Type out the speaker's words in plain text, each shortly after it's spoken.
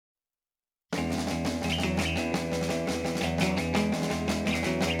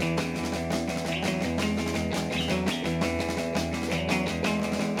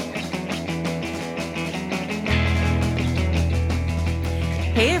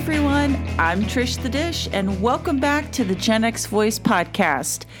everyone. I'm Trish the Dish, and welcome back to the Gen X Voice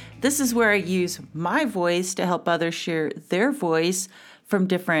Podcast. This is where I use my voice to help others share their voice from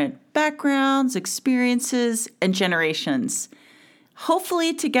different backgrounds, experiences, and generations.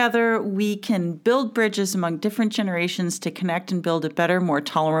 Hopefully, together, we can build bridges among different generations to connect and build a better, more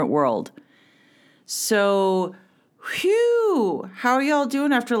tolerant world. So, how are y'all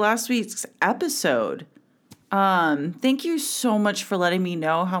doing after last week's episode? Thank you so much for letting me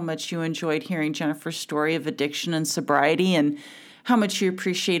know how much you enjoyed hearing Jennifer's story of addiction and sobriety and how much you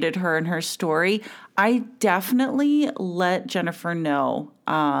appreciated her and her story. I definitely let Jennifer know.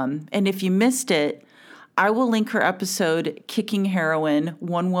 And if you missed it, I will link her episode, Kicking Heroin,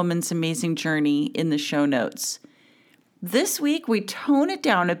 One Woman's Amazing Journey, in the show notes. This week, we tone it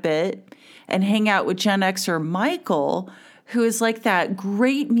down a bit and hang out with Gen Xer Michael, who is like that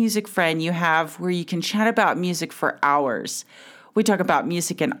great music friend you have where you can chat about music for hours. We talk about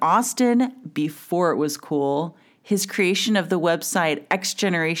music in Austin before it was cool, his creation of the website X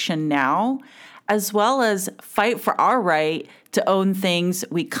Generation Now, as well as fight for our right to own things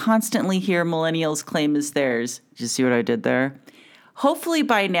we constantly hear millennials claim as theirs. Did you see what I did there? Hopefully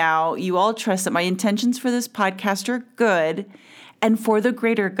by now you all trust that my intentions for this podcast are good and for the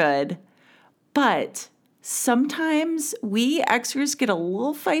greater good, but sometimes we Xers get a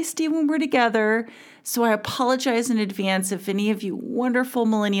little feisty when we're together, so I apologize in advance if any of you wonderful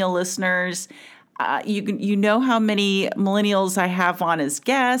millennial listeners, you know how many millennials I have on as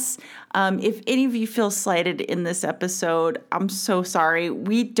guests. If any of you feel slighted in this episode, I'm so sorry.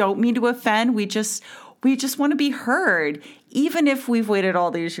 We don't mean to offend. We just want to be heard, even if we've waited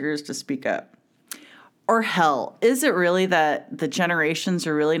all these years to speak up. Or hell, is it really that the generations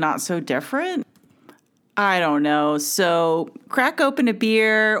are really not so different? I don't know. So crack open a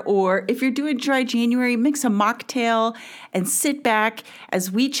beer, or if you're doing dry January, mix a mocktail and sit back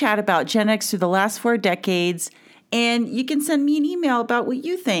as we chat about Gen X through the last 4 decades. And you can send me an email about what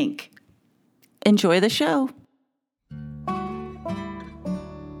you think. Enjoy the show.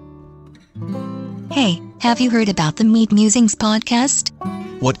 Hey, have you heard about the Meet Musings podcast?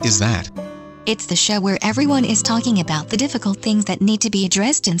 What is that? It's the show where everyone is talking about the difficult things that need to be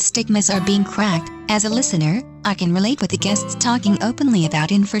addressed and stigmas are being cracked. As a listener, I can relate with the guests talking openly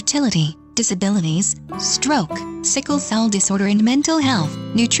about infertility, disabilities, stroke, sickle cell disorder and mental health,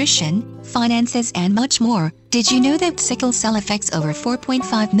 nutrition, finances and much more. Did you know that sickle cell affects over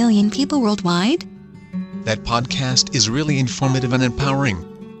 4.5 million people worldwide? That podcast is really informative and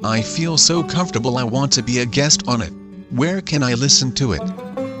empowering. I feel so comfortable I want to be a guest on it. Where can I listen to it?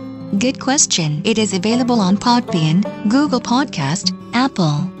 Good question. It is available on Podbean, Google Podcast,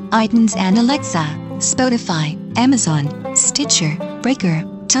 Apple, iTunes and Alexa, Spotify, Amazon, Stitcher, Breaker,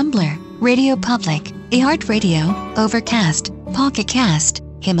 Tumblr, Radio Public, iHeartRadio, Overcast, Pocket Cast,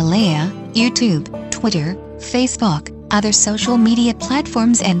 Himalaya, YouTube, Twitter, Facebook, other social media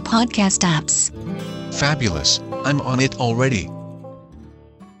platforms and podcast apps. Fabulous. I'm on it already.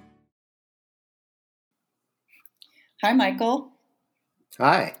 Hi, Michael.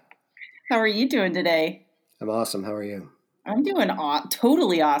 Hi. How are you doing today? I'm awesome. How are you? I'm doing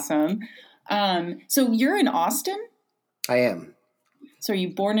totally awesome. So you're in Austin? I am. So are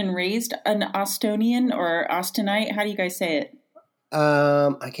you born and raised an Austonian or Austinite? How do you guys say it?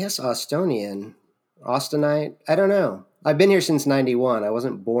 I guess Austonian. Austinite? I don't know. I've been here since 91. I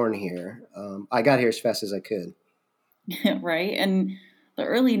wasn't born here. I got here as fast as I could. Right. And the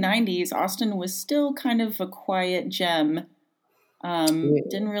early 90s, Austin was still kind of a quiet gem.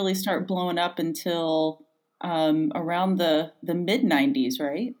 Didn't really start blowing up until around the mid 90s,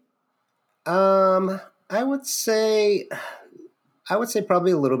 right? I would say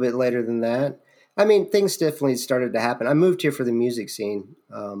probably a little bit later than that. I mean, things definitely started to happen. I moved here for the music scene,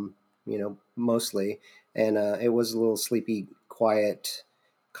 mostly, and it was a little sleepy, quiet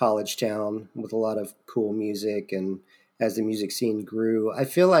college town with a lot of cool music. And as the music scene grew, I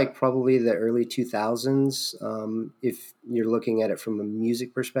feel like probably the early 2000s, if you're looking at it from a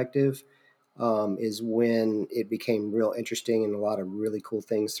music perspective, is when it became real interesting and a lot of really cool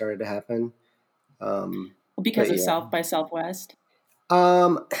things started to happen. Because of South by Southwest?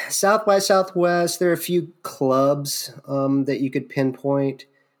 South by Southwest, there are a few clubs that you could pinpoint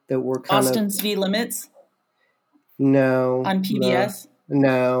that were kind Austin of... City Limits? No. On PBS?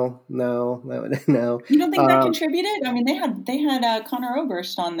 No. You don't think that contributed? I mean, they had Conor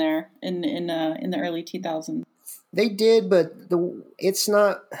Oberst on there in the early 2000s. They did, but it's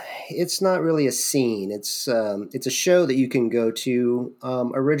not really a scene. It's a show that you can go to.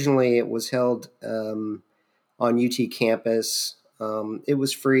 Originally, it was held on UT campus. It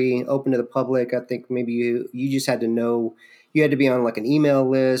was free, open to the public. I think maybe you just had to know you had to be on like an email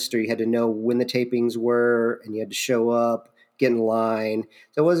list, or you had to know when the tapings were, and you had to show up, get in line.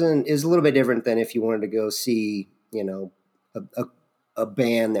 So it was a little bit different than if you wanted to go see, a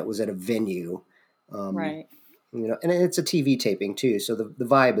band that was at a venue. Right. And it's a TV taping too, so the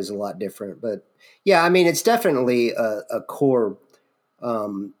vibe is a lot different. But yeah, I mean, it's definitely a core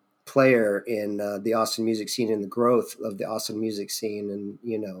player in the Austin music scene and the growth of the Austin music scene. And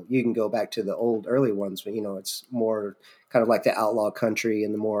you can go back to the early ones, but it's more kind of like the outlaw country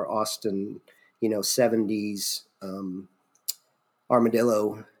and the more Austin, 70s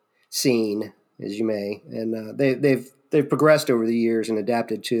armadillo scene, as you may. And they've progressed over the years and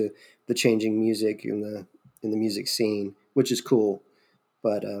adapted to the changing music in the music scene, which is cool.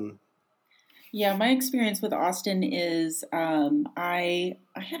 But yeah, my experience with Austin is I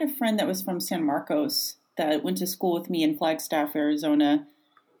had a friend that was from San Marcos that went to school with me in Flagstaff, Arizona,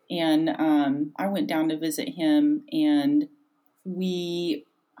 and I went down to visit him, and we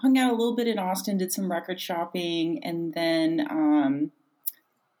hung out a little bit in Austin, did some record shopping, and then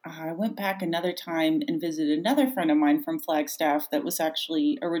I went back another time and visited another friend of mine from Flagstaff that was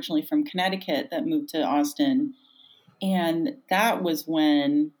actually originally from Connecticut that moved to Austin. And that was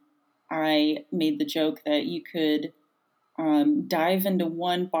when I made the joke that you could dive into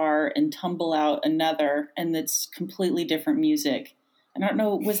one bar and tumble out another, and it's completely different music. And I don't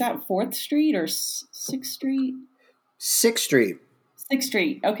know, was that 4th Street or 6th Street? 6th Street. 6th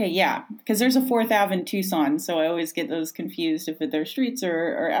Street. Okay, yeah, because there's a 4th Ave in Tucson, so I always get those confused if they're streets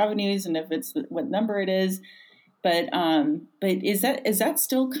or avenues, and if it's what number it is. But is that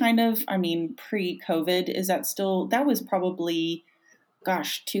still kind of? I mean, pre-COVID, is that still? That was probably,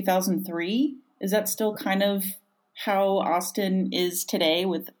 2003. Is that still kind of how Austin is today,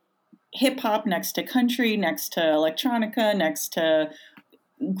 with hip hop next to country, next to electronica, next to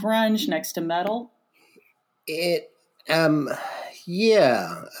grunge, next to metal?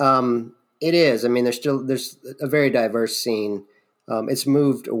 Yeah, it is. I mean, there's a very diverse scene. It's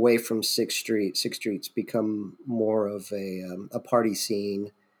moved away from 6th Street. 6th Street's become more of a party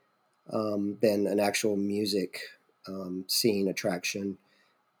scene than an actual music scene attraction.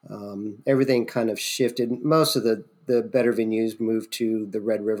 Everything kind of shifted. Most of the better venues moved to the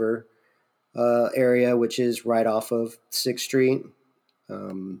Red River area, which is right off of 6th Street.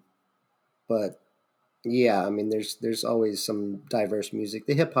 But yeah, I mean, there's always some diverse music.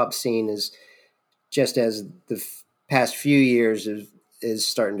 The hip hop scene is, just as the past few years, is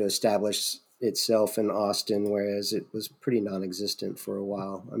starting to establish itself in Austin, whereas it was pretty non-existent for a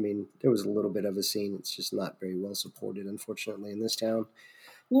while. I mean, there was a little bit of a scene. It's just not very well supported, unfortunately, in this town.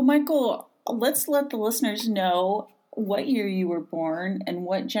 Well, Michael, let's let the listeners know what year you were born and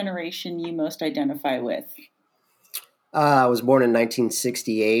what generation you most identify with. I was born in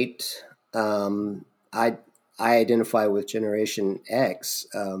 1968. I identify with Generation X,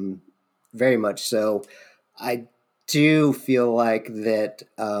 very much so. I do feel like that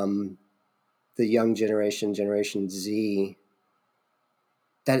the young generation, Generation Z,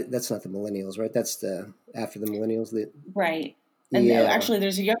 that's not the millennials, right? That's after the millennials. Right. And actually,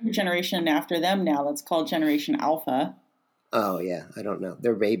 there's a younger generation after them now that's called Generation Alpha. Oh, yeah. I don't know.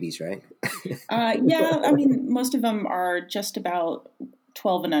 They're babies, right? Yeah. I mean, most of them are just about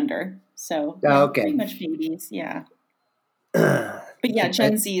 12 and under. So okay. Pretty much babies. Yeah. But yeah,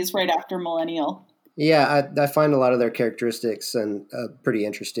 Gen Z is right after millennial. Yeah. I find a lot of their characteristics and pretty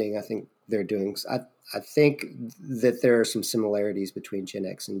interesting. I think they're doing, I think that there are some similarities between Gen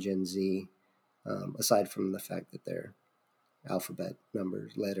X and Gen Z, aside from the fact that they're alphabet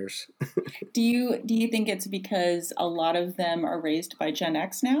numbers, letters. Do you think it's because a lot of them are raised by Gen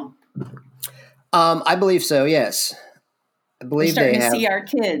X now? I believe so. Yes, I believe we're starting to see our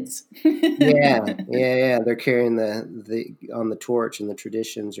kids. yeah. They're carrying the torch and the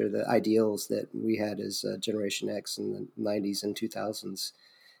traditions or the ideals that we had as Generation X in the 90s and 2000s,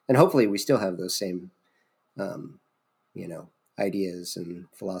 and hopefully we still have those same, ideas and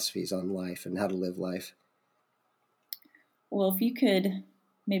philosophies on life and how to live life. Well, if you could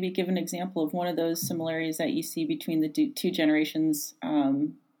maybe give an example of one of those similarities that you see between the two generations,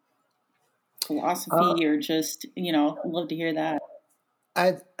 philosophy, or just, I'd love to hear that.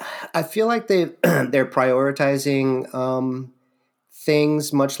 I feel like they're prioritizing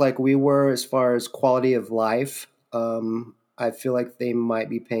things much like we were as far as quality of life. I feel like they might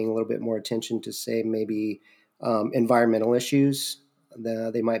be paying a little bit more attention to, say, maybe environmental issues.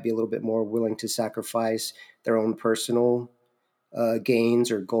 They might be a little bit more willing to sacrifice their own personal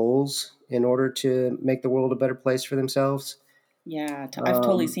gains or goals in order to make the world a better place for themselves. Yeah, I've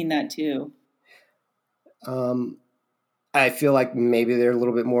totally seen that too. I feel like maybe they're a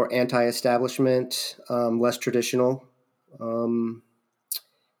little bit more anti-establishment, less traditional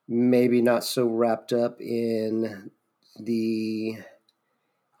Maybe not so wrapped up in the,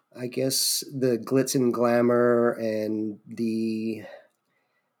 I guess, the glitz and glamour and the,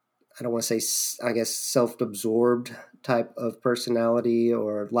 I don't want to say, I guess, self-absorbed type of personality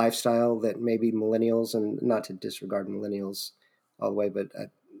or lifestyle that maybe millennials, and not to disregard millennials all the way, but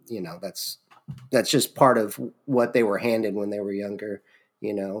that's just part of what they were handed when they were younger.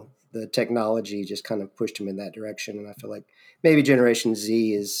 The technology just kind of pushed them in that direction, and I feel like maybe Generation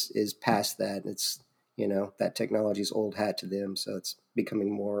Z is past that. It's that technology is old hat to them, so it's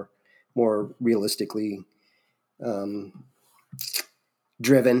becoming more realistically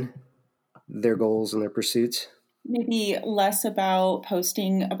driven, their goals and their pursuits. Maybe less about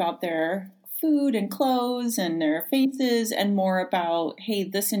posting about their food and clothes and their faces, and more about, hey,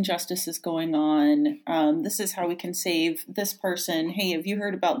 this injustice is going on. This is how we can save this person. Hey, have you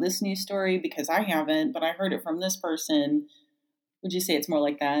heard about this news story? Because I haven't, but I heard it from this person. Would you say it's more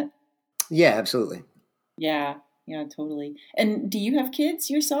like that? Yeah, absolutely. Yeah, totally. And do you have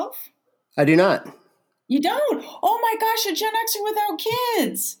kids yourself? I do not. You don't? Oh my gosh, a Gen Xer without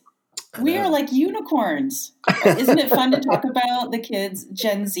kids. We are like unicorns. Isn't it fun to talk about the kids,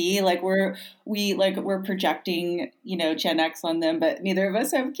 Gen Z? Like we're projecting, Gen X on them, but neither of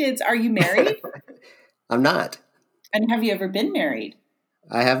us have kids. Are you married? I'm not. And have you ever been married?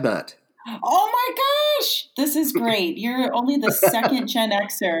 I have not. Oh my gosh, this is great. You're only the second Gen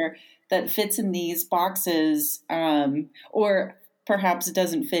Xer that fits in these boxes, or perhaps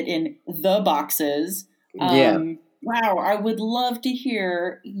doesn't fit in the boxes. Yeah. Wow, I would love to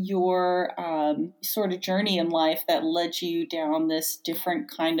hear your sort of journey in life that led you down this different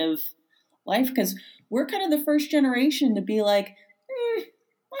kind of life, because we're kind of the first generation to be like,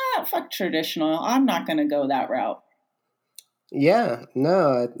 fuck traditional. I'm not going to go that route. Yeah,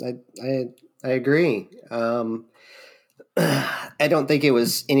 no, I agree. I don't think it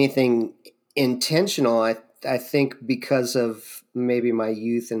was anything intentional. I think because of maybe my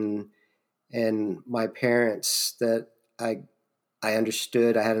youth and my parents, that I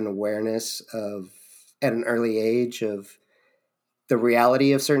understood, I had an awareness of at an early age of the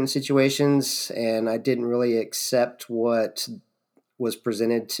reality of certain situations, and I didn't really accept what was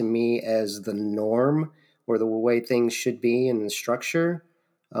presented to me as the norm or the way things should be in the structure.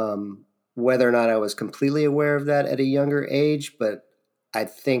 Whether or not I was completely aware of that at a younger age, but I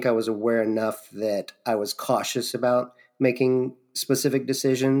think I was aware enough that I was cautious about making specific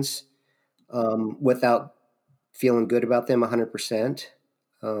decisions without feeling good about them 100%.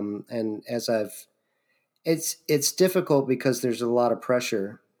 And as it's difficult because there's a lot of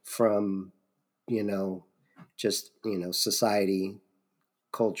pressure from, society,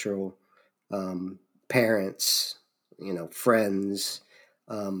 cultural, parents, friends,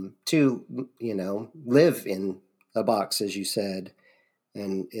 to, live in a box, as you said.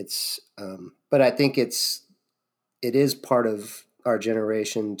 And it's, but I think it is part of our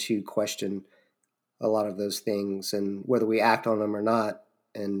generation to question a lot of those things, and whether we act on them or not,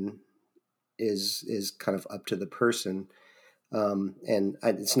 and is kind of up to the person.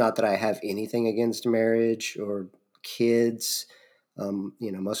 It's not that I have anything against marriage or kids.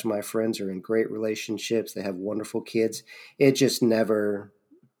 Most of my friends are in great relationships. They have wonderful kids. It just never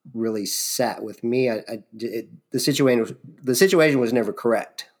really sat with me. The situation was never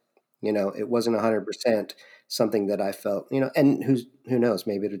correct. It wasn't 100% something that I felt, and who knows,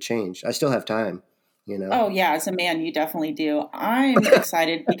 maybe it'll change. I still have time, Oh yeah. As a man, you definitely do. I'm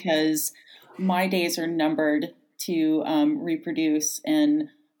excited because my days are numbered to reproduce,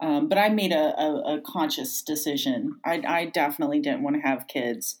 but I made a conscious decision. I definitely didn't want to have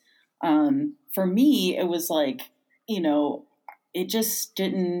kids. For me, it was like, it just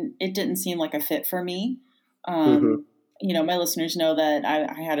didn't seem like a fit for me. My listeners know that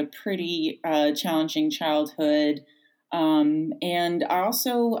I had a pretty challenging childhood. And I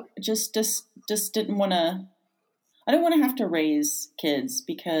also just didn't want to, I didn't want to have to raise kids,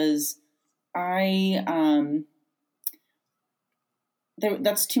 because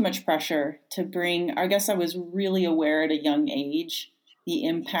that's too much pressure to bring. I guess I was really aware at a young age the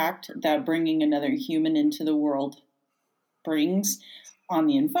impact that bringing another human into the world brings on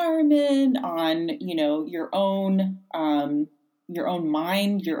the environment, on, your own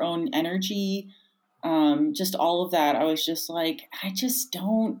mind, your own energy, just all of that. I was just like, I just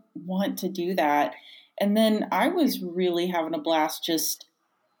don't want to do that. And then I was really having a blast just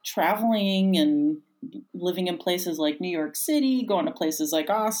traveling and living in places like New York City, going to places like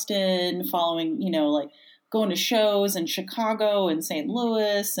Austin, following, going to shows in Chicago and St.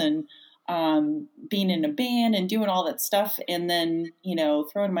 Louis, and being in a band and doing all that stuff. And then,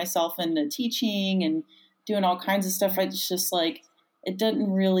 throwing myself into teaching and doing all kinds of stuff. It's just like, it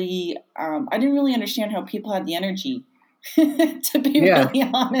didn't really, I didn't really understand how people had the energy, to be Yeah. really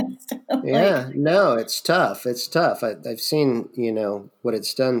honest. Yeah, no, it's tough. It's tough. I've seen, what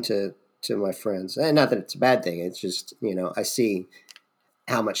it's done to my friends. And not that it's a bad thing. It's just, I see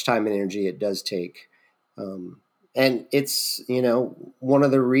how much time and energy it does take. And it's, one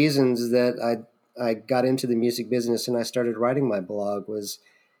of the reasons that I got into the music business and I started writing my blog was,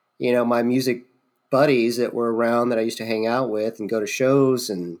 my music buddies that were around that I used to hang out with and go to shows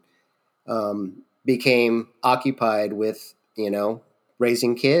and became occupied with,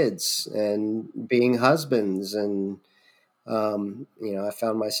 raising kids and being husbands. And, I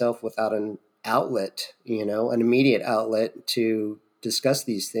found myself without an outlet, an immediate outlet to discuss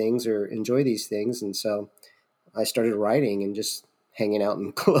these things or enjoy these things. And so I started writing and just hanging out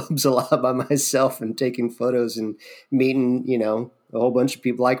in clubs a lot by myself and taking photos and meeting, a whole bunch of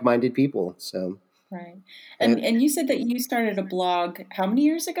people, like-minded people. So, right. And you said that you started a blog how many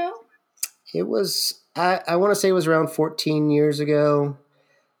years ago? It was, I want to say it was around 14 years ago.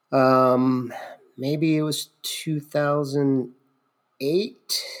 Maybe it was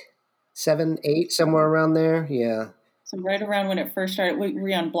 2008, 7, 8, somewhere around there. Yeah. So right around when it first started, were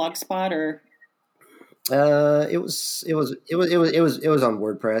you on Blogspot or? It was on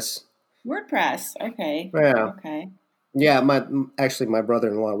WordPress. WordPress. Okay. Yeah. Okay. Yeah. My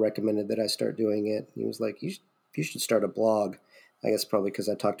brother-in-law recommended that I start doing it. He was like, you should start a blog. I guess probably because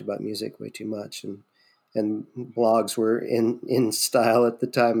I talked about music way too much and blogs were in style at the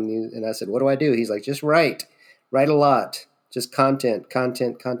time. And I said, what do I do? He's like, just write a lot, just content.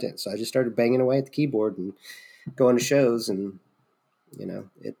 So I just started banging away at the keyboard and going to shows and,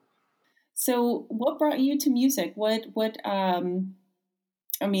 it. So what brought you to music? Or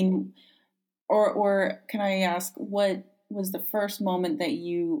can I ask, what was the first moment that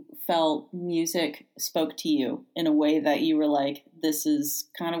you felt music spoke to you in a way that you were like, this is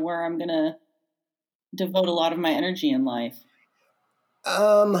kind of where I'm going to devote a lot of my energy in life?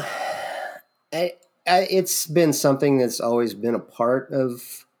 It's been something that's always been a part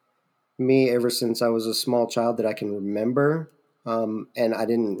of me ever since I was a small child that I can remember. And I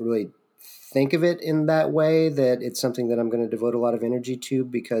didn't really think of it in that way, that it's something that I'm going to devote a lot of energy to,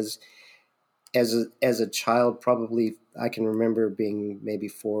 because as a child, probably I can remember being maybe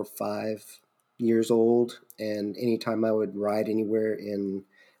 4 or 5 years old. And anytime I would ride anywhere in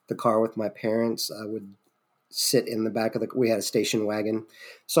the car with my parents, I would sit in the back of we had a station wagon.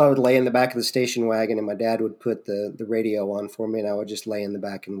 So I would lay in the back of the station wagon and my dad would put the radio on for me and I would just lay in the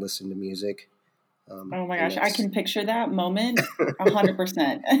back and listen to music. Oh my gosh, I can picture that moment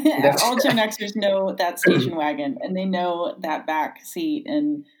 100%. All Gen Xers know that station wagon and they know that back seat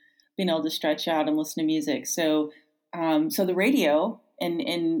and being able to stretch out and listen to music. So, so the radio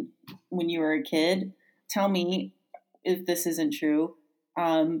and when you were a kid, tell me if this isn't true,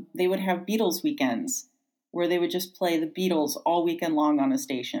 they would have Beatles weekends where they would just play the Beatles all weekend long on a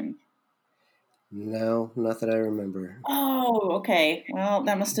station. No, not that I remember. Oh, okay. Well,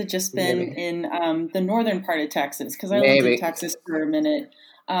 that must have just been in the northern part of Texas, because I lived in Texas for a minute.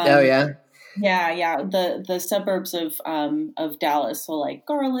 Oh yeah, yeah. The suburbs of Dallas, so like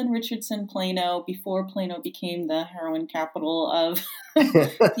Garland, Richardson, Plano. Before Plano became the heroin capital of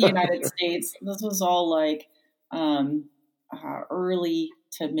the United States, this was all like early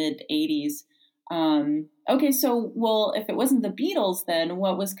to mid '80s. Okay, so well, if it wasn't the Beatles, then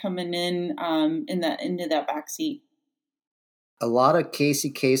what was coming in into that backseat? A lot of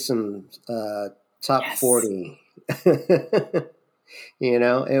Casey Kasem, top 40.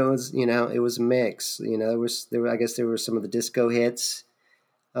 It was a mix. I guess there were some of the disco hits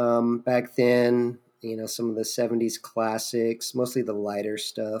back then. Some of the '70s classics, mostly the lighter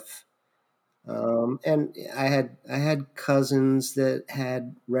stuff. And I had cousins that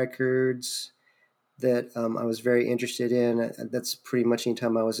had records that I was very interested in. That's pretty much any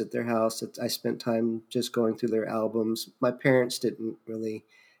time I was at their house, I spent time just going through their albums. My parents didn't really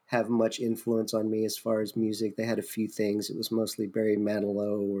have much influence on me as far as music. They had a few things. It was mostly Barry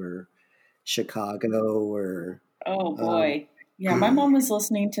Manilow or Chicago or... Oh, boy. Yeah, my mom was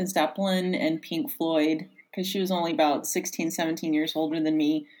listening to Zeppelin and Pink Floyd because she was only about 16, 17 years older than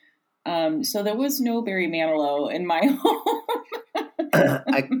me. So there was no Barry Manilow in my home.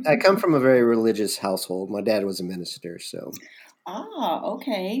 I come from a very religious household. My dad was a minister, so.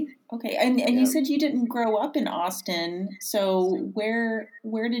 Okay. And you said you didn't grow up in Austin. So where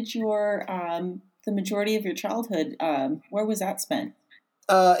did your the majority of your childhood? Where was that spent?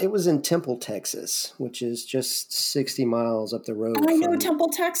 It was in Temple, Texas, which is just 60 miles up the road. I know Temple,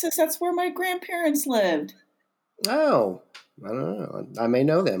 Texas. That's where my grandparents lived. Oh, I don't know. I may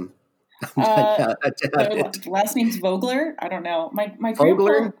know them. Uh, I doubt it. last name's Vogler. I don't know. My grandpa.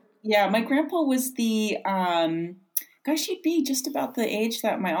 Vogler? Yeah, my grandpa was the gosh, he'd be just about the age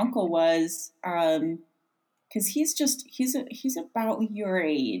that my uncle was. Because he's about your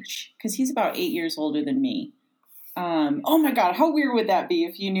age. Because he's about 8 years older than me. Oh my God, how weird would that be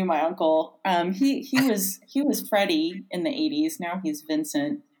if you knew my uncle? He was Freddie in the 80s. Now he's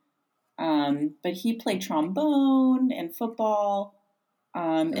Vincent. But he played trombone and football.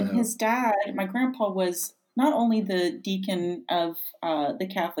 And his dad, my grandpa, was not only the deacon of the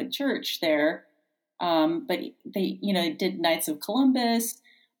Catholic Church there, but they, did Knights of Columbus.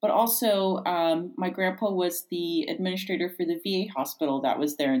 But also, my grandpa was the administrator for the VA hospital that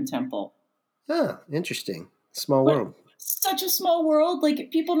was there in Temple. Oh, interesting. Small But world. such a small world.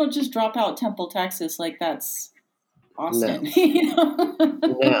 Like, people don't just drop out Temple, Texas. Like, that's Austin.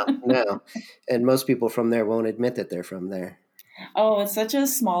 No. And most people from there won't admit that they're from there. Oh, it's such a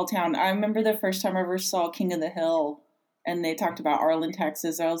small town. I remember the first time I ever saw King of the Hill and they talked about Arlen,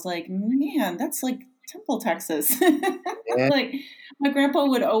 Texas. I was like, man, that's like Temple, Texas. Yeah. Like, my grandpa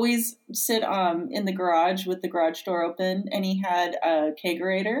would always sit in the garage with the garage door open, and he had a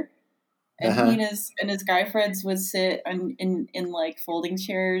kegerator. And he and his guy friends would sit in like folding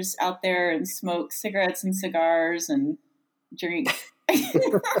chairs out there and smoke cigarettes and cigars and drink.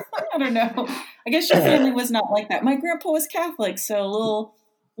 I don't know. I guess your family was not like that. My grandpa was Catholic, so a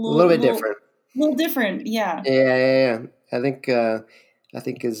little bit different. A little different, yeah. Yeah. I think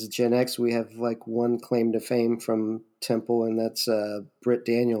as Gen X, we have like one claim to fame from Temple, and that's Britt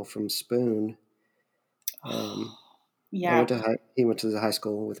Daniel from Spoon. Yeah. He went to the high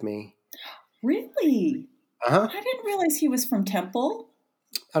school with me. Really? Uh-huh. I didn't realize he was from Temple.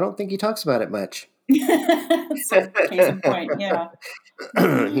 I don't think he talks about it much. So, case in point, yeah.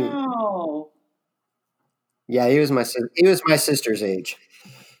 Wow. Yeah, he was my sister's age.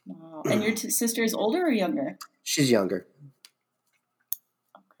 Wow. And your sister is older or younger? She's younger.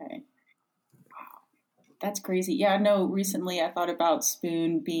 Okay. Wow. That's crazy. Yeah, no, recently I thought about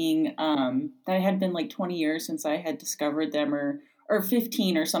Spoon being, that it had been like 20 years since I had discovered them or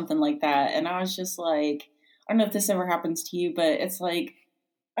 15 or something like that. And I was just like, I don't know if this ever happens to you, but it's like,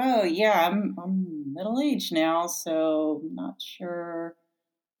 oh yeah, I'm middle-aged now, so I'm not sure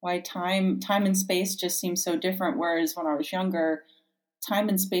why time and space just seems so different. Whereas when I was younger, time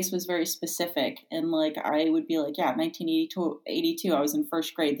and space was very specific. And like, I would be like, yeah, 1982, I was in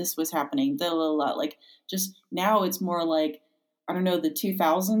first grade. This was happening. Like, just now it's more like, I don't know, the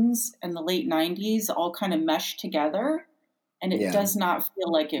 2000s and the late 90s all kind of meshed together. And it does not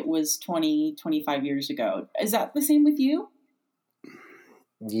feel like it was 20, 25 years ago. Is that the same with you?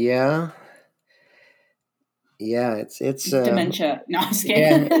 Yeah. Yeah, it's dementia. No, I'm just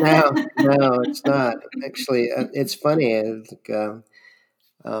kidding. Yeah, no, it's not. Actually, it's funny.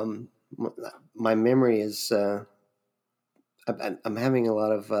 My memory is. I'm having a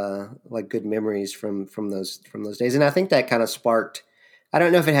lot of like good memories from those days, and I think that kind of sparked. I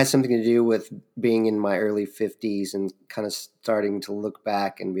don't know if it has something to do with being in my early 50s and kind of starting to look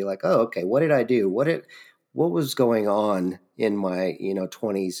back and be like, oh, okay, what did I do? What was going on in my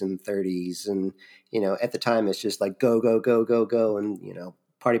 20s and 30s, and at the time it's just like go and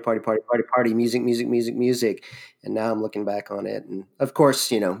party, music, and now I'm looking back on it, and of course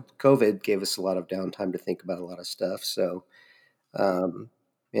COVID gave us a lot of downtime to think about a lot of stuff, so and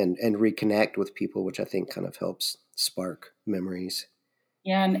reconnect with people, which I think kind of helps spark memories.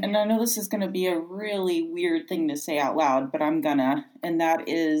 Yeah, and I know this is going to be a really weird thing to say out loud, but I'm gonna, and that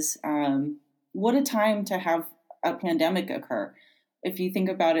is, what a time to have a pandemic occur. If you think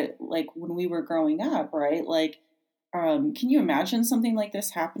about it, like when we were growing up, right? Like, can you imagine something like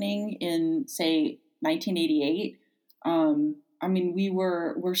this happening in, say, 1988? I mean,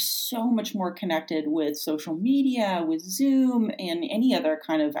 we're so much more connected with social media, with Zoom, and any other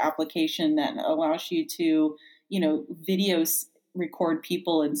kind of application that allows you to, videos record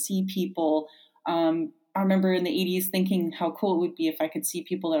people and see people. I remember in the 80s thinking how cool it would be if I could see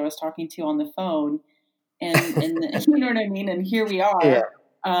people that I was talking to on the phone, and you know what I mean? And here we are,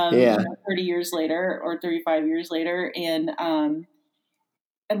 30 years later or 35 years later. And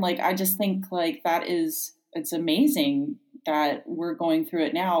like, I just think like it's amazing that we're going through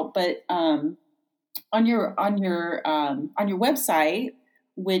it now. But on your website,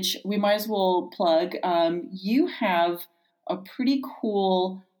 which we might as well plug, you have a pretty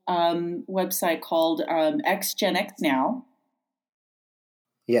cool website called X Gen X Now.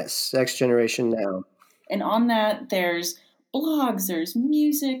 Yes, X Generation Now. And on that, there's blogs, there's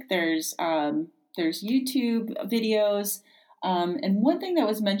music, there's YouTube videos. And one thing that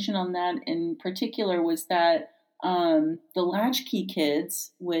was mentioned on that in particular was that the latchkey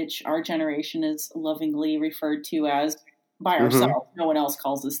kids, which our generation is lovingly referred to as by Mm-hmm. ourselves. No one else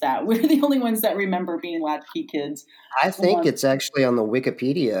calls us that. We're the only ones that remember being latchkey kids. I think it's actually on the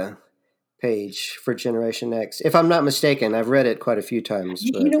Wikipedia page for Generation X. If I'm not mistaken, I've read it quite a few times,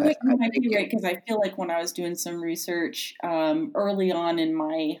 You but know I what? You might think be right, because I feel like when I was doing some research early on in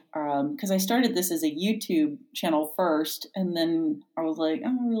my, because I started this as a YouTube channel first, and then I was like, I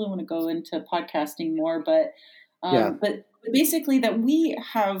don't really want to go into podcasting more, yeah. but basically that we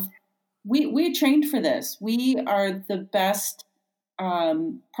trained for this. We are the best,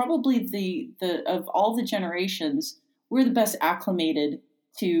 probably the of all the generations, we're the best acclimated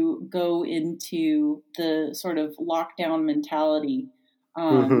to go into the sort of lockdown mentality.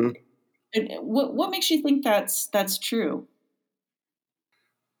 Um, Mm-hmm. what makes you think that's true?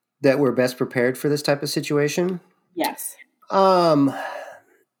 That we're best prepared for this type of situation. Yes. Um,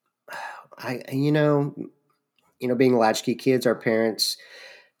 I being latchkey kids, our parents,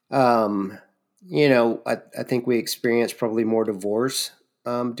 um, I think we experienced probably more divorce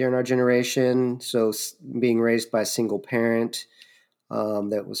during our generation. So being raised by a single parent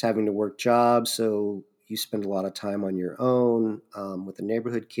that was having to work jobs, so you spend a lot of time on your own with the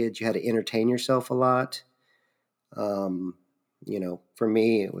neighborhood kids. You had to entertain yourself a lot. Um, for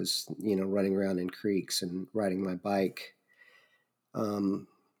me, it was running around in creeks and riding my bike. Um,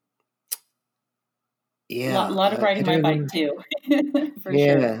 yeah, Lot of I riding don't my bike even. too, for sure.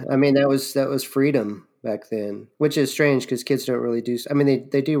 Yeah, I mean that was freedom back then, which is strange because kids don't really do. I mean,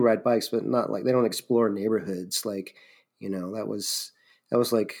 they do ride bikes, but not like they don't explore neighborhoods. Like, that was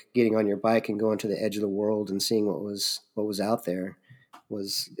like getting on your bike and going to the edge of the world and seeing what was out there.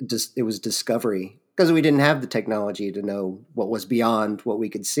 It was discovery because we didn't have the technology to know what was beyond what we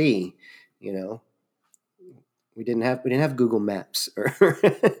could see. You know, we didn't have Google Maps or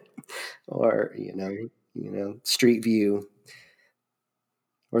or Street View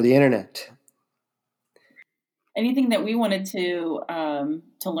or the internet. Anything that we wanted to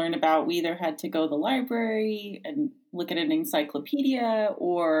learn about, we either had to go to the library and look at an encyclopedia,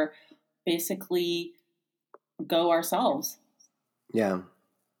 or basically go ourselves. Yeah.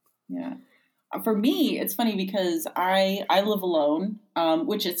 Yeah. For me, it's funny because I live alone,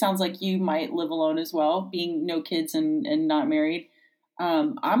 which it sounds like you might live alone as well, being no kids and not married.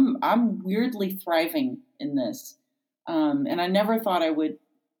 I'm weirdly thriving in this, and I never thought I would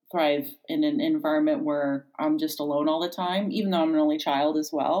thrive in an environment where I'm just alone all the time, even though I'm an only child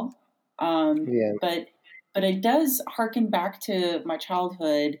as well. Yeah. But it does harken back to my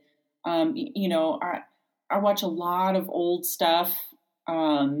childhood. I watch a lot of old stuff,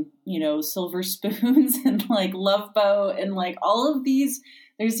 Silver Spoons and like Love Boat and like all of these.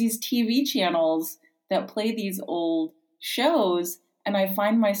 There's these TV channels that play these old shows, and I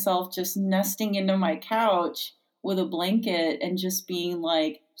find myself just nesting into my couch with a blanket and just being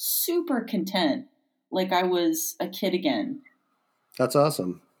like super content, like I was a kid again. That's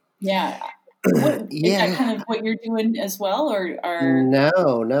awesome. Yeah. What is that Yeah. kind of what you're doing as well, or No,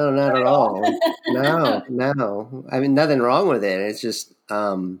 no, not not at at all? all. No, no. I mean, nothing wrong with it. It's just,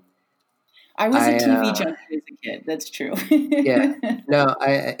 I was a I, TV junkie as a kid. That's true. yeah, no,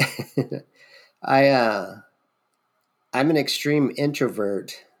 I, I'm an extreme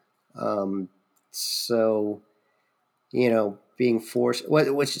introvert. Um, so, being forced,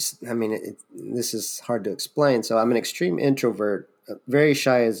 which is, I mean, this is hard to explain. So I'm an extreme introvert, very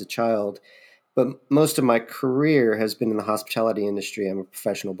shy as a child. But most of my career has been in the hospitality industry. I'm a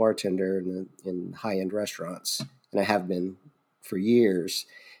professional bartender in high-end restaurants, and I have been for years.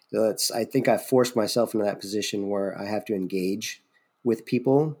 So I think I forced myself into that position where I have to engage with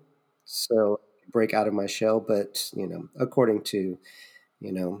people, so break out of my shell. But according to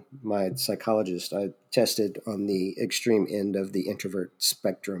my psychologist, I tested on the extreme end of the introvert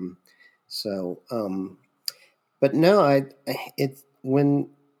spectrum. So, but no, when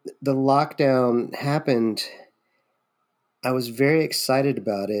the lockdown happened, I was very excited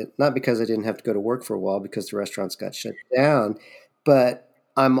about it. Not because I didn't have to go to work for a while because the restaurants got shut down, but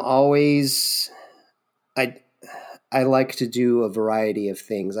I'm always I I like to do a variety of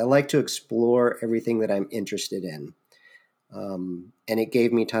things. I like to explore everything that I'm interested in. And it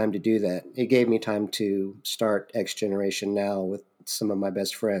gave me time to do that. It gave me time to start X Generation Now with some of my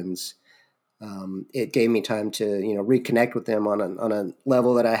best friends. It gave me time to reconnect with them on a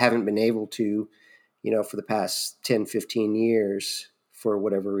level that I haven't been able to for the past 10, 15 years for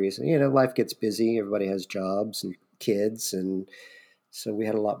whatever reason. Life gets busy. Everybody has jobs and kids, and so we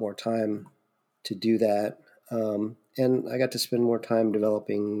had a lot more time to do that. And I got to spend more time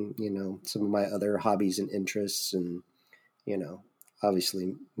developing some of my other hobbies and interests, and you know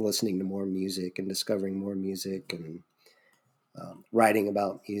obviously listening to more music and discovering more music and writing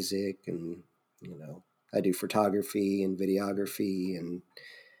about music, and I do photography and videography, and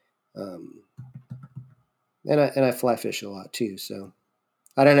um, I fly fish a lot too. So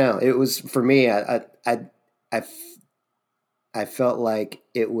I don't know. It was for me. I I felt like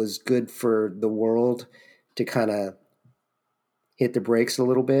it was good for the world to kind of hit the brakes a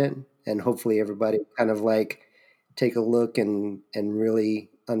little bit, and hopefully everybody kind of like take a look and really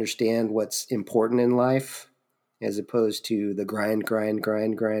understand what's important in life, as opposed to the grind, grind,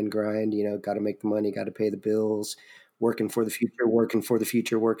 grind, grind, grind. Got to make the money, got to pay the bills, working for the future, working for the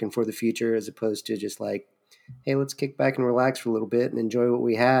future, working for the future, as opposed to just like, hey, let's kick back and relax for a little bit and enjoy what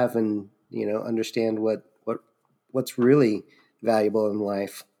we have, and understand what's really valuable in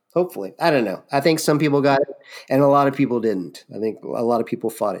life. Hopefully, I don't know. I think some people got it, and a lot of people didn't. I think a lot of people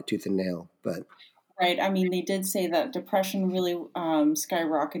fought it tooth and nail, but Right. I mean, they did say that depression really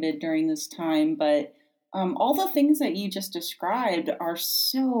skyrocketed during this time, but all the things that you just described are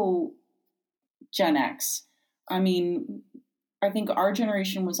so Gen X. I mean, I think our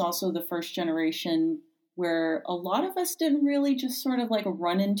generation was also the first generation where a lot of us didn't really just sort of like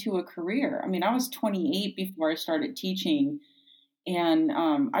run into a career. I mean, I was 28 before I started teaching, and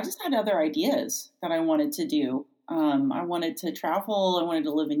I just had other ideas that I wanted to do. I wanted to travel. I wanted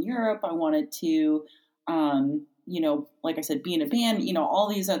to live in Europe. I wanted to, like I said, be in a band. All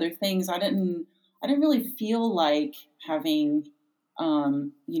these other things. I didn't really feel like having, a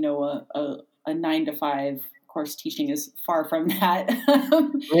 9 to 5. Of course, teaching is far from that.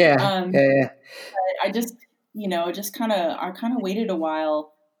 yeah, um, yeah, yeah. I just, I kind of waited a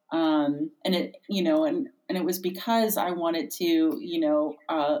while. And it, and it was because I wanted to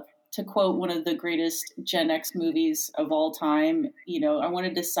quote one of the greatest Gen X movies of all time, I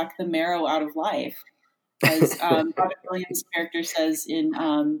wanted to suck the marrow out of life, as Robin Williams' character says in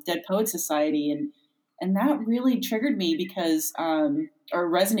Dead Poets Society. And that really triggered me because, or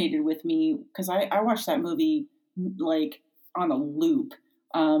resonated with me because I watched that movie like on a loop,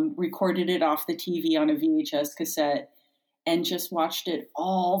 recorded it off the TV on a VHS cassette, and just watched it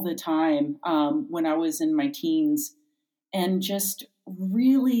all the time when I was in my teens, and just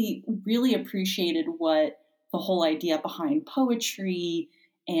really, really appreciated what the whole idea behind poetry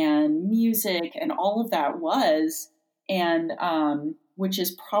and music and all of that was. And which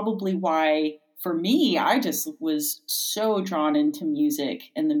is probably why, for me, I just was so drawn into music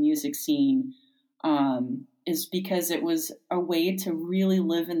and the music scene, is because it was a way to really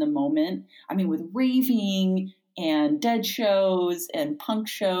live in the moment. I mean, with raving and dead shows and punk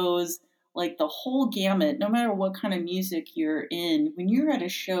shows, like the whole gamut, no matter what kind of music you're in, when you're at a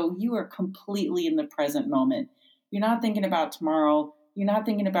show, you are completely in the present moment. You're not thinking about tomorrow. You're not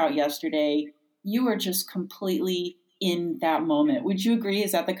thinking about yesterday. You are just completely in that moment. Would you agree?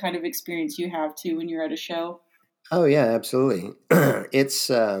 Is that the kind of experience you have too when you're at a show? Oh yeah, absolutely. It's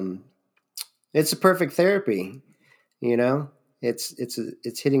a perfect therapy. You know, it's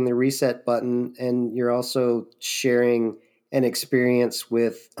hitting the reset button, and you're also sharing an experience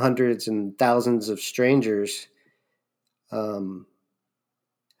with hundreds and thousands of strangers, um,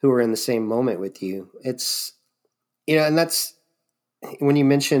 who are in the same moment with you. It's and that's when you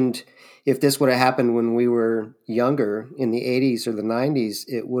mentioned, if this would have happened when we were younger in the 80s or the 90s,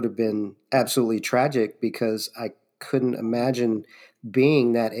 it would have been absolutely tragic, because I couldn't imagine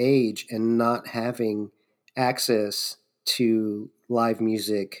being that age and not having access to live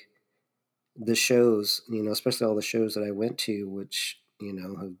music, the shows, especially all the shows that I went to, which,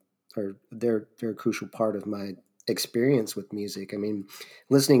 they're a crucial part of my experience with music. I mean,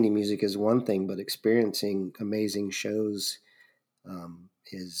 listening to music is one thing, but experiencing amazing shows,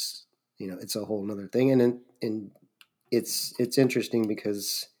 is, it's a whole nother thing. And it's interesting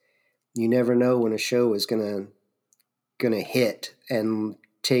because you never know when a show is gonna hit and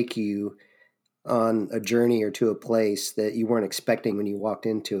take you on a journey or to a place that you weren't expecting when you walked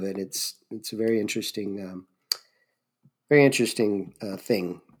into it. It's a very interesting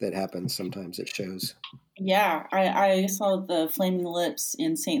thing that happens sometimes at shows. Yeah, I saw the Flaming Lips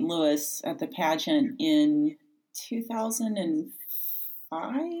in St. Louis at the pageant in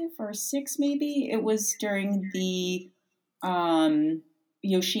 2005 or six, maybe. It was during the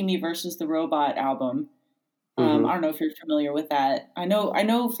Yoshimi versus the Robot album. I Hmm. don't know if you're familiar with that. I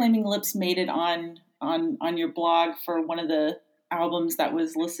know Flaming Lips made it on your blog for one of the albums that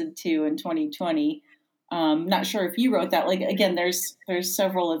was listened to in 2020. Not sure if you wrote that. Like, again, there's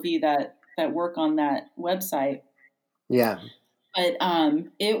several of you that work on that website. Yeah. But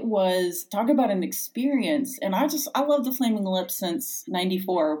it was, talk about an experience. And I love the Flaming Lips since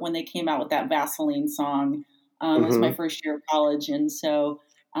 '94 when they came out with that Vaseline song. It was my first year of college. And so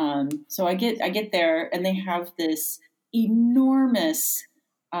I get there, and they have this enormous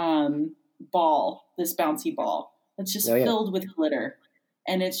ball, this bouncy ball that's just filled with glitter,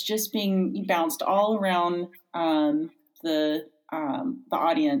 and it's just being bounced all around the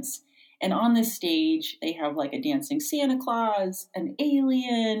audience. And on this stage, they have like a dancing Santa Claus, an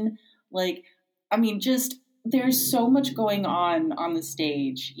alien, just there's so much going on the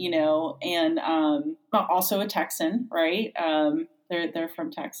stage, and also a Texan, right? They're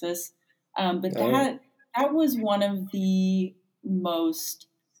from Texas, but that was one of the most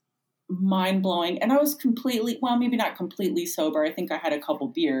mind-blowing. And I was maybe not completely sober. I think I had a couple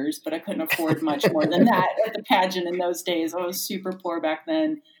beers, but I couldn't afford much more than that at the pageant in those days. I was super poor back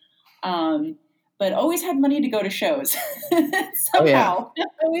then. But always had money to go to shows somehow.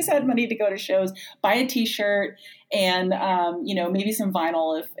 Always had money to go to shows, buy a t-shirt, and, maybe some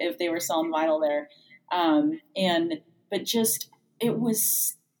vinyl if they were selling vinyl there. But just, it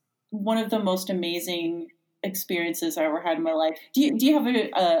was one of the most amazing experiences I ever had in my life. Do you have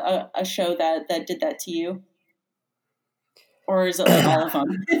a show that did that to you? Or is it like all of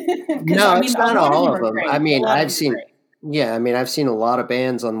them? No, it's not all of them. I mean, I've seen a lot of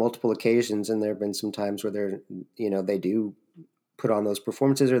bands on multiple occasions, and there have been some times where they do put on those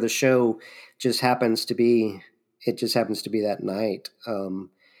performances, or the show just happens to be that night.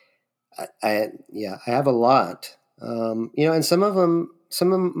 I have a lot, and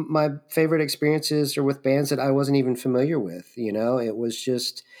some of my favorite experiences are with bands that I wasn't even familiar with. It was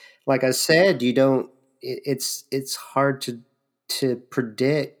just, like I said, it's hard to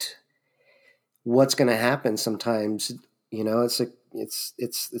predict what's going to happen sometimes. It's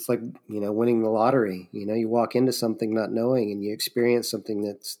like, winning the lottery. You walk into something not knowing, and you experience something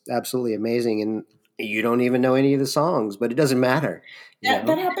that's absolutely amazing, and you don't even know any of the songs, but it doesn't matter. That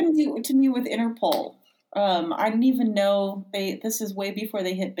happened to me with Interpol. I didn't even know this is way before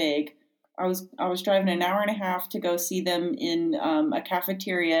they hit big. I was driving an hour and a half to go see them in a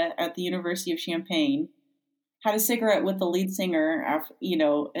cafeteria at the University of Champaign. Had a cigarette with the lead singer,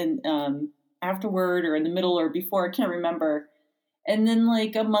 afterward or in the middle or before, I can't remember. And then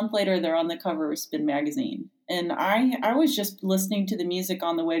like a month later, they're on the cover of Spin magazine. And I was just listening to the music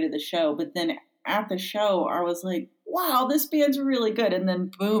on the way to the show, but then at the show, I was like, wow, this band's really good. And then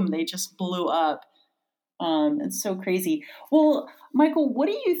boom, they just blew up. It's so crazy. Well, Michael, what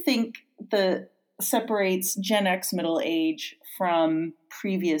do you think separates Gen X middle age from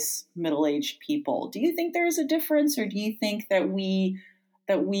previous middle-aged people? Do you think there is a difference, or do you think that we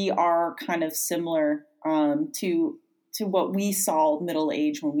are kind of similar to what we saw middle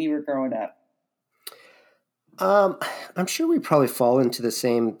age when we were growing up? I'm sure we probably fall into the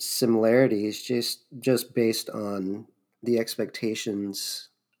same similarities, just based on the expectations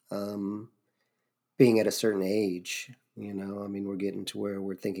being at a certain age. We're getting to where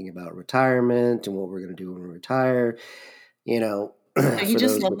we're thinking about retirement and what we're going to do when we retire. So you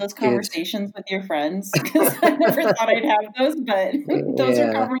just love those conversations with your friends, because I never thought I'd have those, but those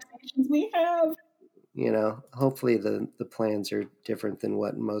are conversations we have. Hopefully the plans are different than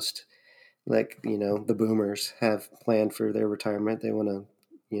what most, the boomers have planned for their retirement. They want to,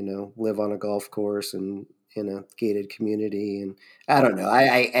 live on a golf course and in a gated community. And I don't know.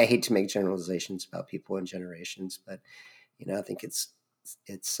 I hate to make generalizations about people and generations, but, I think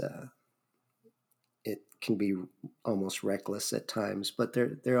it can be almost reckless at times, but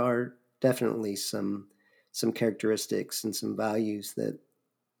there are definitely some characteristics and some values that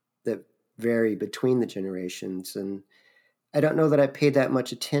vary between the generations. And I don't know that I paid that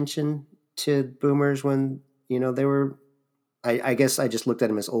much attention to boomers when, they were, I guess I just looked at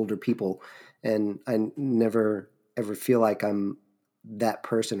them as older people, and I never ever feel like I'm that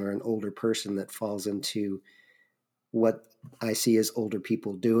person or an older person that falls into what I see as older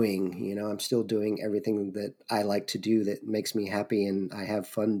people doing. I'm still doing everything that I like to do that makes me happy and I have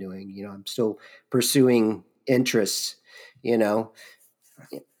fun doing. I'm still pursuing interests.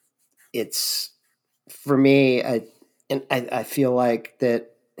 It's, for me, I feel like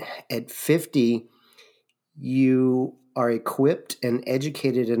that at 50, you are equipped and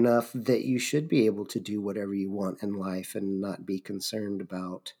educated enough that you should be able to do whatever you want in life and not be concerned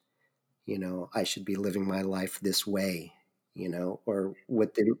about, I should be living my life this way, or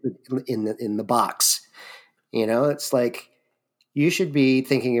with in the box. It's like, you should be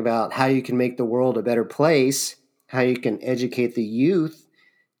thinking about how you can make the world a better place, how you can educate the youth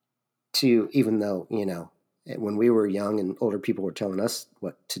to, even though, when we were young and older people were telling us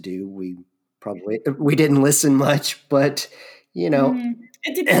what to do, we didn't listen much, but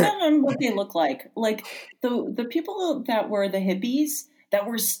it depends on what they look like. Like the people that were the hippies, that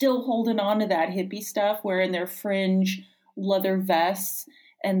were still holding on to that hippie stuff, wearing their fringe leather vests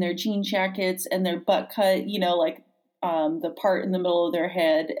and their jean jackets and their butt cut, like the part in the middle of their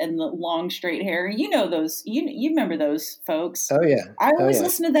head and the long straight hair. Those, you remember those folks. Oh yeah. I always yeah.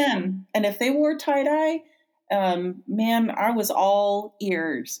 listen to them. And if they wore tie-dye, man, I was all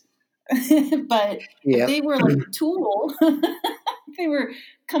ears. But if they were like a Tool, they were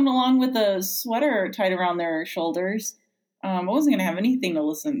coming along with a sweater tied around their shoulders, I wasn't going to have anything to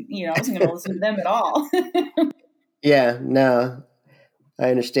listen. I wasn't going to listen to them at all. Yeah, no,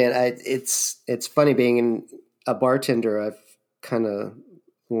 I understand. It's funny being a bartender. I've kind of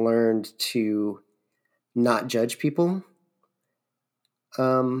learned to not judge people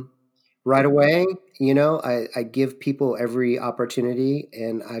right away. I give people every opportunity,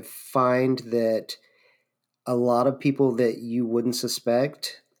 and I find that a lot of people that you wouldn't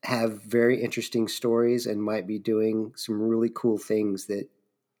suspect have very interesting stories and might be doing some really cool things that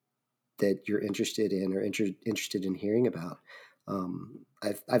you're interested in or interested in hearing about.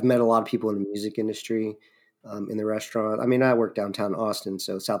 I've met a lot of people in the music industry, in the restaurant. I mean, I work downtown Austin,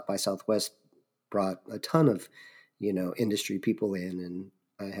 so South by Southwest brought a ton of, industry people in, and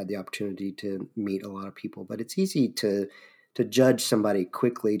I had the opportunity to meet a lot of people. But it's easy to judge somebody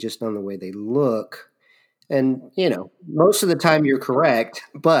quickly just on the way they look. And, most of the time you're correct,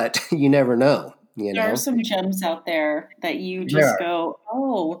 but you never know. There are some gems out there that you just go,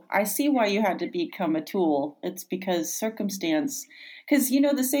 oh, I see why you had to become a Tool. It's because circumstance. Because,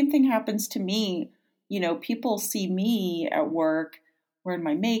 the same thing happens to me. People see me at work wearing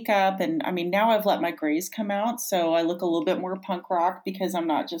my makeup. And I mean, now I've let my grays come out. So I look a little bit more punk rock because I'm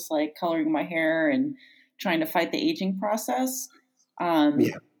not just like coloring my hair and trying to fight the aging process.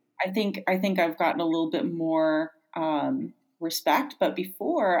 I think I've gotten a little bit more respect, but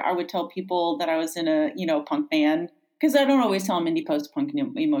before I would tell people that I was in a punk band, because I don't always tell them indie post punk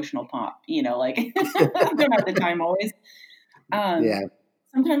and emotional pop. I don't have the time always.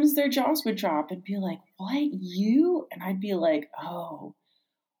 Sometimes their jaws would drop and be like, "What, you?" And I'd be like, "Oh,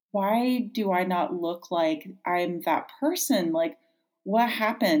 why do I not look like I'm that person? Like, what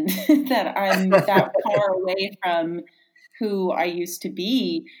happened that I'm that far away from who I used to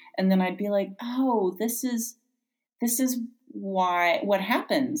be?" And then I'd be like, "Oh, this is what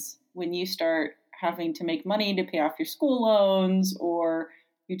happens when you start having to make money to pay off your school loans, or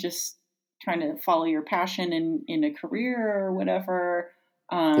you're just trying to follow your passion in a career or whatever."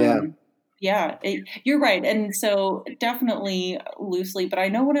 You're right. And so definitely loosely, but I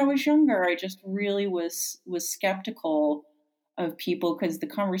know when I was younger, I just really was skeptical of people, because the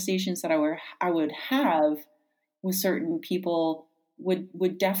conversations that I would have with certain people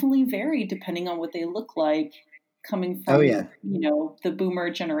would definitely vary depending on what they look like, coming from, the boomer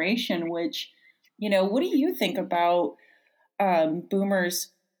generation, which, what do you think about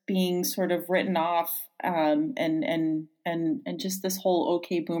boomers being sort of written off, and just this whole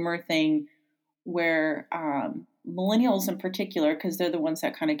okay boomer thing, where millennials in particular, because they're the ones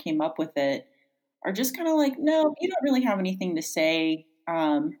that kind of came up with it, are just kind of like, no, you don't really have anything to say.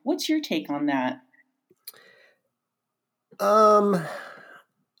 What's your take on that?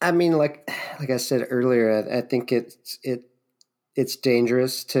 I mean, like I said earlier, I think it's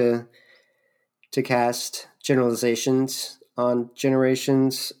dangerous to cast generalizations on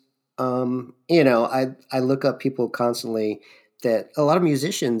generations. I look up people constantly, that a lot of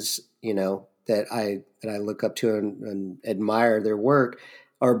musicians, that I look up to and admire their work,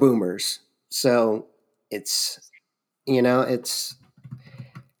 are boomers. So it's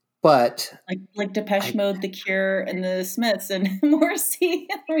but like Depeche Mode, The Cure, and the Smiths, and Morrissey.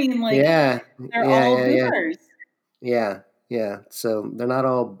 I mean, they're all boomers. Yeah. So they're not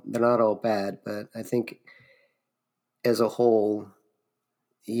all bad, but I think as a whole,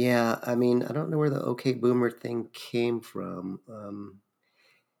 I mean, I don't know where the okay boomer thing came from.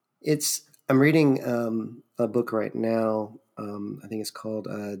 I'm reading a book right now. I think it's called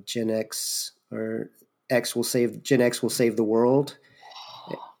Gen X, or Gen X will save the world.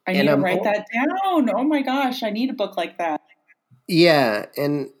 I need to write that down. Oh my gosh, I need a book like that. Yeah,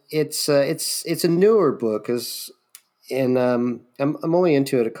 and it's a newer book, and I'm only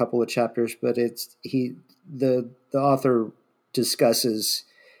into it a couple of chapters, but the author discusses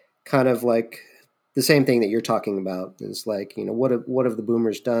kind of like the same thing that you're talking about. Is like, what have the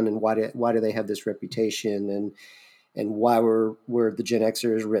boomers done, and why do they have this reputation, and why were the Gen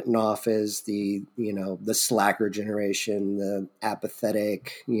Xers written off as the slacker generation, the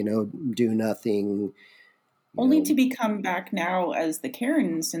apathetic, do nothing, only to become back now as the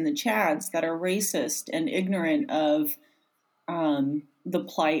Karens and the Chads that are racist and ignorant of the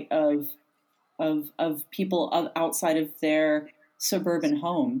plight of people outside of their suburban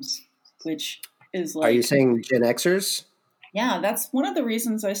homes, which is Are you like, saying Gen Xers? yeah, that's one of the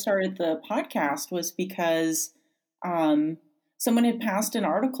reasons I started the podcast was because someone had passed an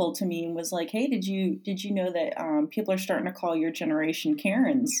article to me and was like, "Hey, did you know that people are starting to call your generation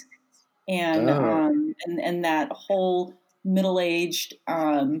Karens?" Oh, And that whole middle-aged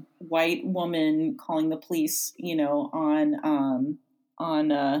white woman calling the police, on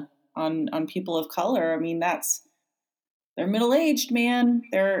on people of color. I mean, they're middle-aged, man.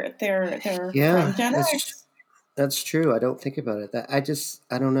 They're yeah, from Gen X. that's true. I don't think about it.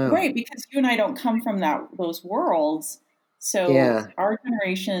 I don't know. Right, because you and I don't come from those worlds. So Yeah. our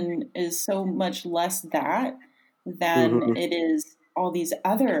generation is so much less that than Hmm. it is all these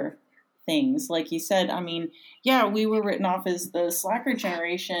other things. Like you said, I mean, yeah, we were written off as the slacker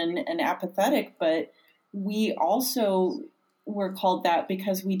generation and apathetic, but we also were called that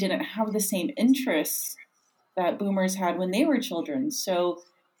because we didn't have the same interests that boomers had when they were children. So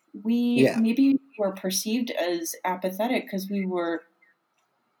we Yeah. maybe were perceived as apathetic because we were,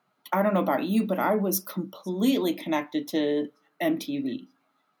 I don't know about you, but I was completely connected to MTV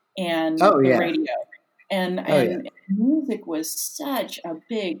and Oh the yeah. radio. Oh yeah. And music was such a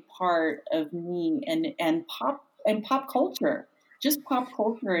big part of me and pop culture. Just pop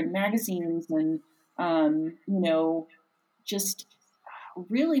culture and magazines and just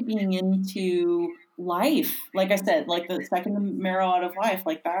really being into life. Like I said, like the second the marrow out of life,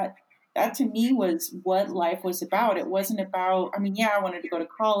 like that to me was what life was about. It wasn't about, I mean, yeah, I wanted to go to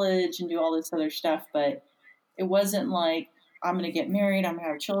college and do all this other stuff, but it wasn't like I'm going to get married, I'm going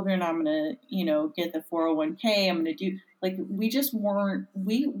to have children, I'm going to, get the 401k, I'm going to do, like, we just weren't,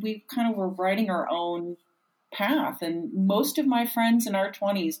 we kind of were writing our own path. And most of my friends in our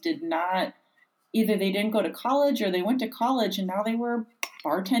 20s did not, either they didn't go to college or they went to college and now they were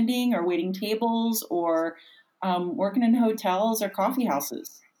bartending or waiting tables or working in hotels or coffee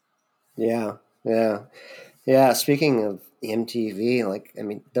houses. Yeah. Yeah. Yeah. Speaking of MTV, like I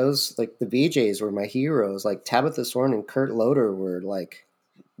mean, those like the VJs were my heroes. Like Tabitha Soren and Kurt Loder were like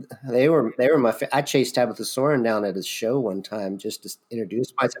they were my. I chased Tabitha Soren down at his show one time just to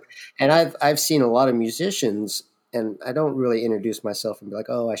introduce myself. And I've seen a lot of musicians, and I don't really introduce myself and be like,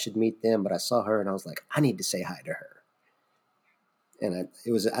 oh, I should meet them. But I saw her, and I was like, I need to say hi to her. And I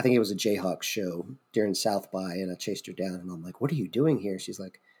think it was a Jayhawk show during South by, and I chased her down, and I'm like, what are you doing here? She's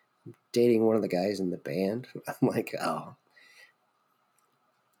like, dating one of the guys in the band. I'm like, oh,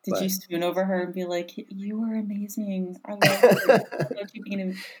 Did you but swoon over her and be like, "You were amazing. I loved you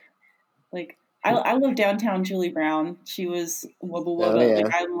being like." I love downtown Julie Brown. She was wubba oh wubba.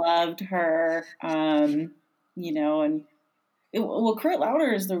 Like yeah. I loved her. And well, Kurt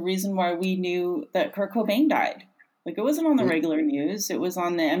Lauder is the reason why we knew that Kurt Cobain died. Like it wasn't on the regular news; it was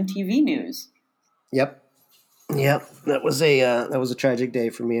on the MTV news. Yep. Yep. That was a tragic day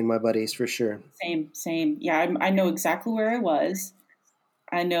for me and my buddies for sure. Same. Yeah, I know exactly where I was.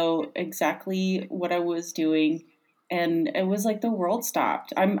 I know exactly what I was doing, and it was like the world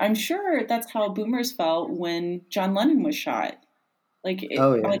stopped. I'm sure that's how boomers felt when John Lennon was shot.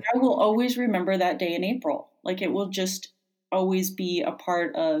 Oh yeah. Like I will always remember that day in April. Like it will just always be a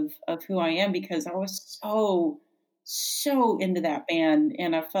part of who I am because I was so into that band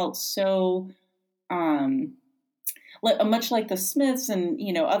and I felt so um much like the Smiths and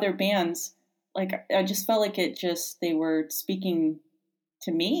other bands. Like I just felt like they were speaking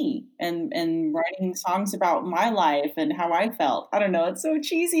to me and writing songs about my life and how I felt. I don't know. It's so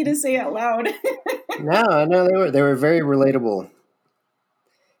cheesy to say out loud. No, I know they were very relatable.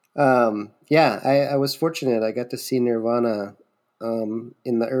 Yeah, I was fortunate. I got to see Nirvana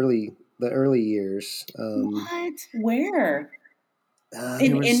in the early years. What? Where? There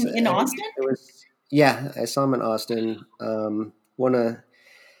In was in in Austin? there was yeah, I saw him in Austin.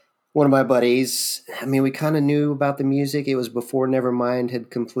 One of my buddies. I mean, we kind of knew about the music. It was before Nevermind had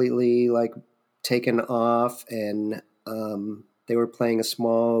completely like taken off, and they were playing a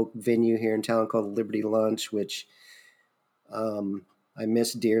small venue here in town called Liberty Lunch, which I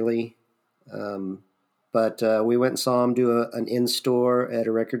miss dearly. Um, but we went and saw him do an in-store at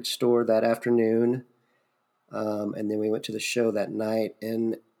a record store that afternoon, and then we went to the show that night.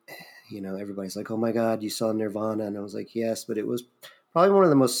 And everybody's like, "Oh my God, you saw Nirvana?" And I was like, "Yes," but it was probably one of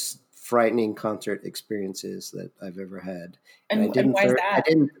the most frightening concert experiences that I've ever had. And And why is I that?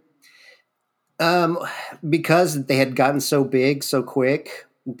 didn't, um, because they had gotten so big so quick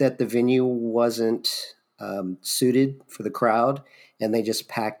that the venue wasn't suited for the crowd, and they just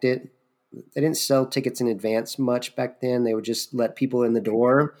packed it. They didn't sell tickets in advance much back then. They would just let people in the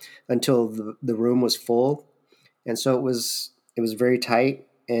door until the room was full, and so it was very tight.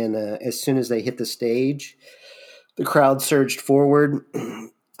 And as soon as they hit the stage, The crowd surged forward.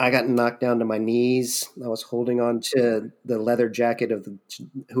 I got knocked down to my knees. I was holding on to the leather jacket of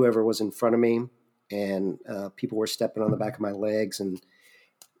whoever was in front of me, and people were stepping on the back of my legs. And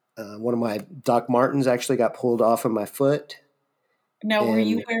one of my Doc Martens actually got pulled off of my foot. Now, were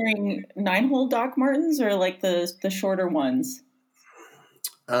you wearing 9-hole Doc Martens or like the shorter ones?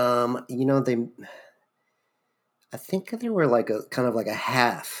 I think they were like a kind of like a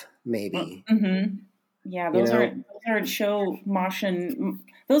half, maybe. Mm-hmm. Yeah, those aren't show motion.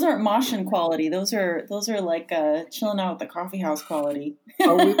 Those aren't motion quality. Those are like chilling out at the coffee house quality.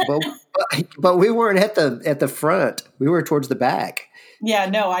 but we weren't at the front. We were towards the back. Yeah,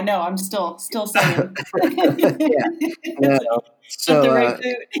 no, I know. I'm still saying. Yeah. So the right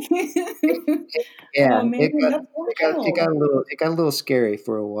foot. Yeah, oh, man, it got a little scary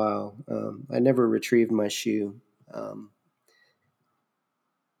for a while. I never retrieved my shoe.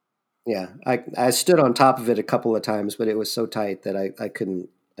 Yeah, I stood on top of it a couple of times, but it was so tight that I couldn't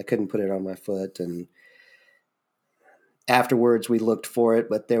put it on my foot. And afterwards, we looked for it,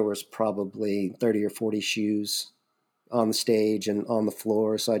 but there was probably 30 or 40 shoes on the stage and on the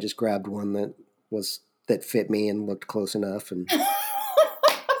floor. So I just grabbed one that fit me and looked close enough, and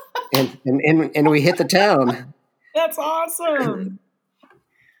and we hit the town. That's awesome.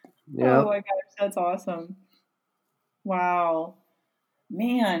 Yeah. Oh my gosh, that's awesome. Wow.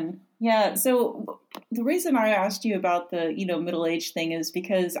 Man. Yeah. So the reason I asked you about the, middle-aged thing is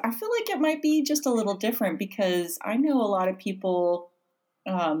because I feel like it might be just a little different, because I know a lot of people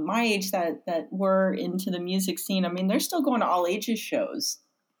my age that were into the music scene. I mean, they're still going to all ages shows.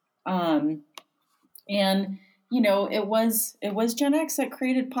 And it was Gen X that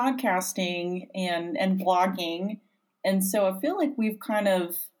created podcasting and blogging. And so I feel like we've kind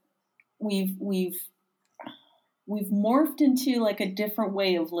of, we've morphed into like a different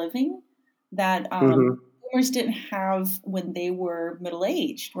way of living that boomers didn't have when they were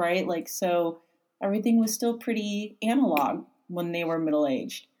middle-aged, right? Like, so everything was still pretty analog when they were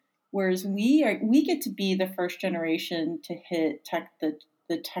middle-aged. Whereas we get to be the first generation to hit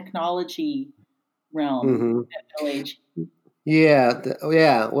the technology realm at middle age. Yeah.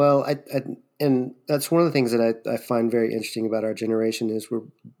 Well, and that's one of the things that I find very interesting about our generation is we're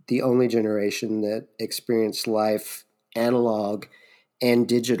the only generation that experienced life analog and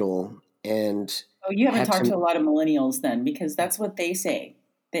digital. And you haven't talked to a lot of millennials then, because that's what they say.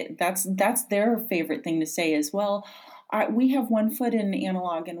 That's their favorite thing to say as well. We have one foot in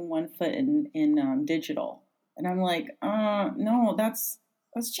analog and one foot in digital, and I'm like, no, that's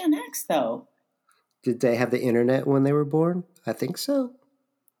Gen X though. Did they have the internet when they were born? I think so.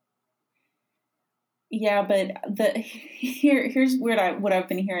 Yeah, but here's what I've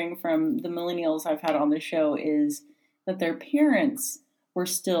been hearing from the millennials I've had on the show is that their parents were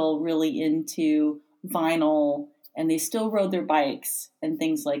still really into vinyl and they still rode their bikes and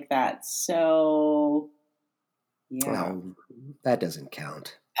things like that. So, yeah. Oh, that doesn't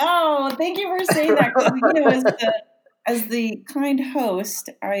count. Oh, thank you for saying that. As the kind host,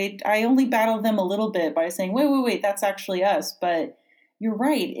 I only battle them a little bit by saying, wait, that's actually us. But you're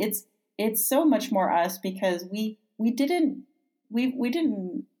right. It's so much more us because we didn't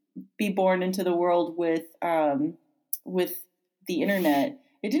be born into the world with the internet.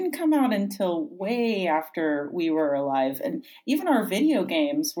 It didn't come out until way after we were alive. And even our video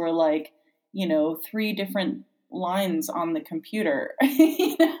games were like, 3 different lines on the computer.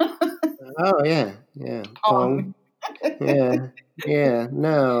 Oh yeah. Yeah.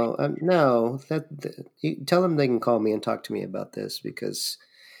 No. You tell them they can call me and talk to me about this, because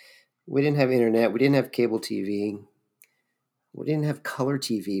we didn't have internet. We didn't have cable TV. We didn't have color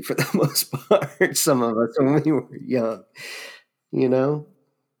TV for the most part. Some of us when we were young,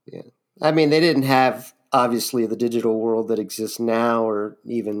 Yeah. I mean, they didn't have obviously the digital world that exists now, or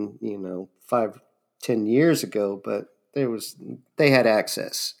even 5-10 years ago, but they had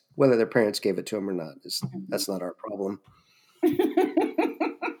access. Whether their parents gave it to them or not that's not our problem.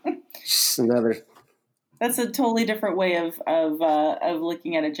 Just another. That's a totally different way of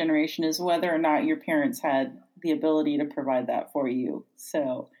looking at a generation, is whether or not your parents had the ability to provide that for you.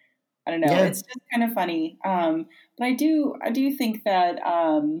 So I don't know. Yeah. It's just kind of funny. But I do think that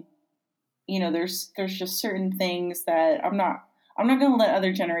there's just certain things that I'm not going to let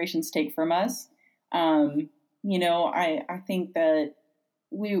other generations take from us. I think that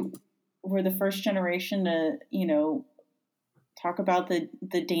we're the first generation to, talk about the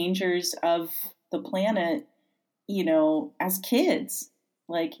dangers of the planet, as kids,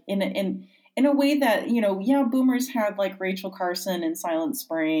 like in a way that, boomers had like Rachel Carson and Silent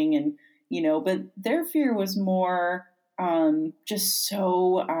Spring and, but their fear was more, just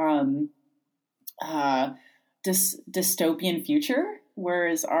so, dystopian future,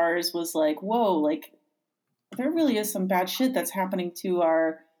 whereas ours was like, whoa, like there really is some bad shit that's happening to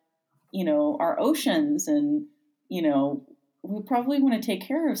our, our oceans, and, we probably want to take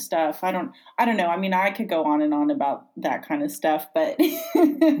care of stuff. I don't know. I mean, I could go on and on about that kind of stuff, but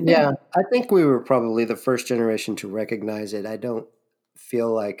Yeah, I think we were probably the first generation to recognize it. I don't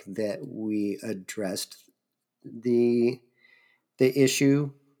feel like that we addressed the issue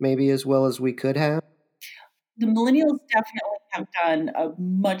maybe as well as we could have. the millennials definitely have done a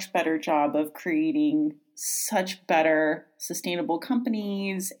much better job of creating such better sustainable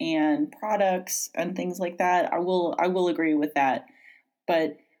companies and products and things like that. I will agree with that.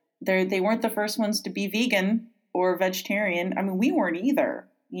 But they weren't the first ones to be vegan or vegetarian. I mean, we weren't either.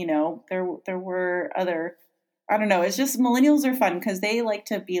 There were other. I don't know. It's just millennials are fun because they like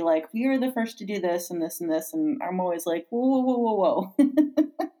to be like, we are the first to do this and this and this, and I'm always like, whoa, whoa, whoa, whoa, whoa.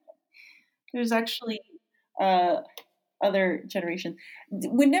 There's actually other generations.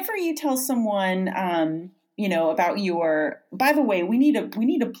 Whenever you tell someone, about your. By the way, we need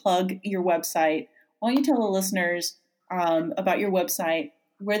to plug your website. Why don't you tell the listeners about your website,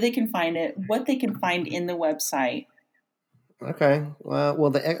 where they can find it, what they can find in the website? Okay.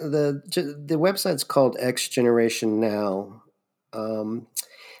 Well, the website's called X Generation Now.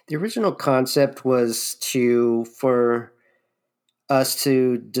 The original concept was for us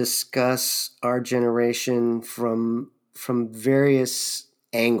to discuss our generation from various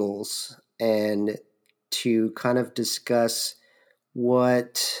angles, and to kind of discuss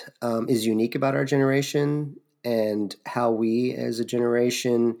what is unique about our generation and how we as a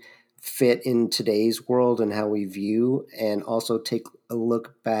generation fit in today's world and how we view, and also take a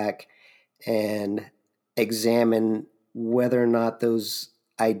look back and examine whether or not those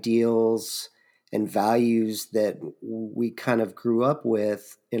ideals and values that we kind of grew up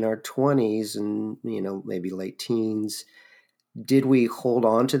with in our 20s and maybe late teens, did we hold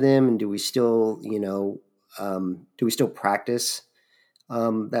on to them, and do we still practice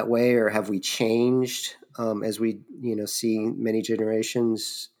that way, or have we changed as we see many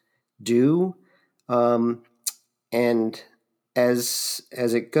generations do? And as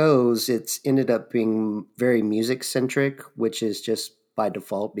it goes, it's ended up being very music centric, which is just by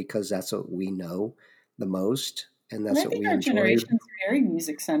default because that's what we know the most, and that's I what think we our enjoy. generation is very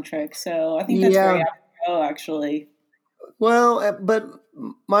music centric, so I think that's very apropos, actually. Well, but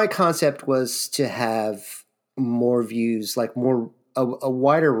my concept was to have more views, like a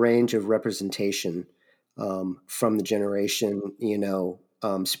wider range of representation from the generation,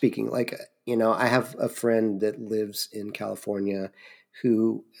 speaking. Like, I have a friend that lives in California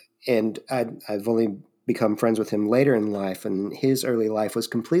and I've only become friends with him later in life, and his early life was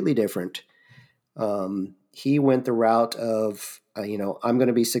completely different. He went the route of, I'm going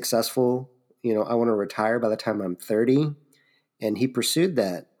to be successful. I want to retire by the time I'm 30. And he pursued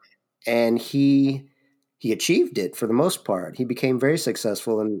that, and he achieved it for the most part. He became very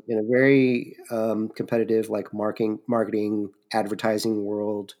successful in a very competitive, like marketing, advertising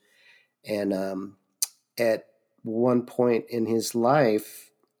world. And at one point in his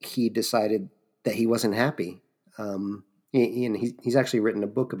life, he decided that he wasn't happy. He's actually written a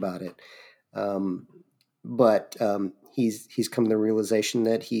book about it. But he's come to the realization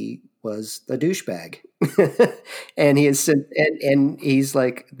that he was a douchebag, and he's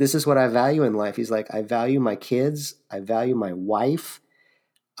like, this is what I value in life. He's like, I value my kids, I value my wife,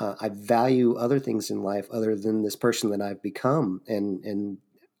 I value other things in life other than this person that I've become, and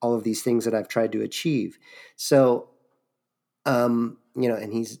all of these things that I've tried to achieve. So, and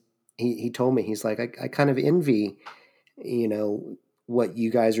he told me, he's like, I kind of envy, what you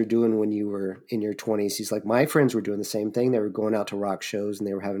guys are doing when you were in your 20s. He's like, my friends were doing the same thing. They were going out to rock shows and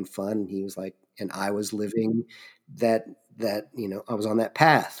they were having fun. And he was like, and I was living that, I was on that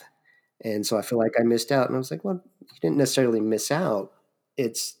path. And so I feel like I missed out. And I was like, well, you didn't necessarily miss out.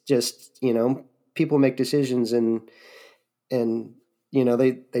 It's just, people make decisions and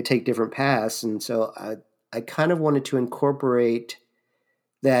they take different paths. And so I kind of wanted to incorporate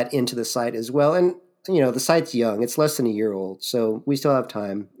that into the site as well. And, the site's young. It's less than a year old. So we still have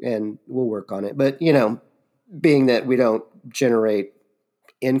time and we'll work on it. But, being that we don't generate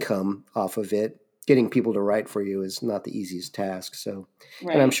income off of it, getting people to write for you is not the easiest task. So,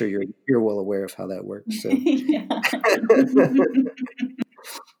 right. And I'm sure you're well aware of how that works. So,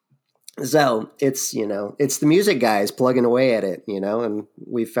 so it's, it's the music guys plugging away at it, and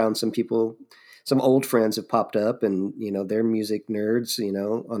we've found some people. Some old friends have popped up, and they're music nerds.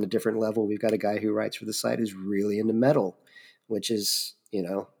 On a different level, we've got a guy who writes for the site who's really into metal, which is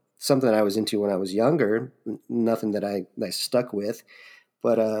something that I was into when I was younger. Nothing that I stuck with,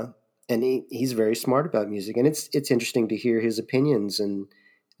 but and he's very smart about music, and it's interesting to hear his opinions and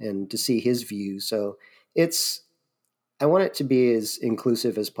to see his views. So I want it to be as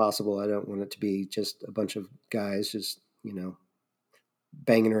inclusive as possible. I don't want it to be just a bunch of guys just,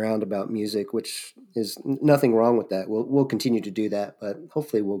 banging around about music, which is nothing wrong with that. We'll continue to do that, but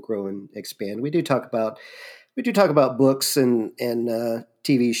hopefully we'll grow and expand. We do talk about books and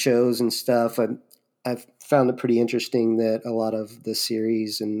TV shows and stuff. I've found it pretty interesting that a lot of the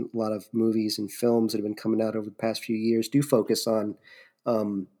series and a lot of movies and films that have been coming out over the past few years do focus on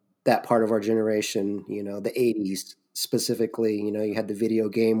that part of our generation, the 80s specifically. You had the video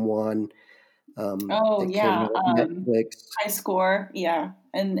game one. Netflix. High Score, yeah.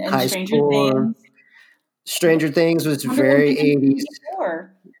 And High Stranger Score. Things. Stranger Things was very 80s.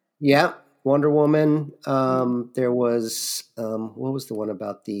 Yeah. Wonder Woman. There was, what was the one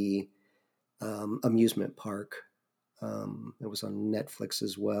about the amusement park? It was on Netflix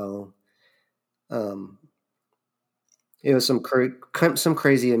as well. It was some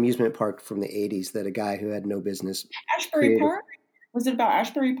crazy amusement park from the 80s that a guy who had no business. Ashbury Park? Was it about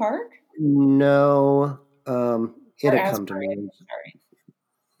Ashbury Park? No. It had come to me. Sorry.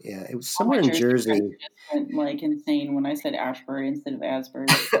 Yeah, it was somewhere in Jersey. I just went insane when I said Ashbury instead of Asbury.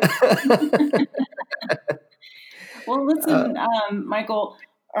 Well, listen, Michael,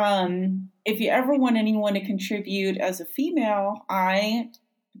 if you ever want anyone to contribute as a female, I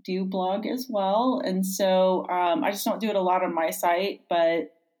do blog as well. And so I just don't do it a lot on my site,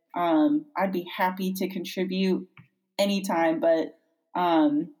 but I'd be happy to contribute anytime. But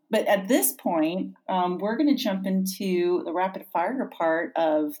at this point, we're going to jump into the rapid fire part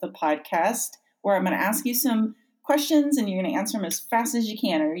of the podcast, where I'm going to ask you some questions and you're going to answer them as fast as you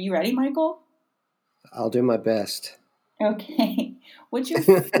can. Are you ready, Michael? I'll do my best. Okay. What's your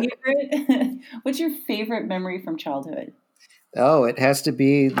favorite memory from childhood? Oh, it has to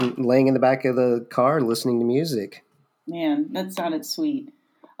be laying in the back of the car listening to music. Man, that sounded sweet.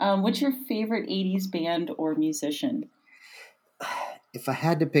 What's your favorite 80s band or musician? If I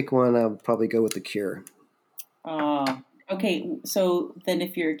had to pick one, I would probably go with The Cure. Okay, so then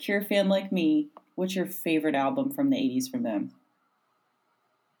if you're a Cure fan like me, what's your favorite album from the 80s from them?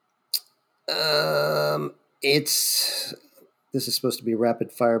 This is supposed to be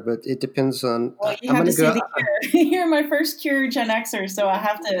rapid fire, but it depends on. Well, you have to say The Cure. You're my first Cure Gen Xer, so I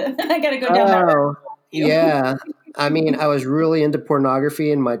got to go down that road. Yeah. I mean, I was really into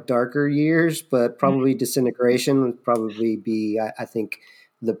pornography in my darker years, but probably Disintegration would probably be, I think,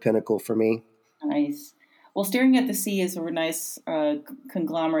 the pinnacle for me. Nice. Well, Staring at the Sea is a nice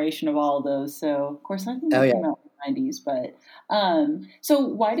conglomeration of all of those. So, of course, I think that came out in the 90s. But so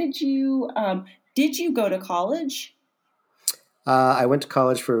why did you go to college? I went to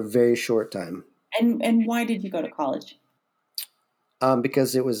college for a very short time. And why did you go to college?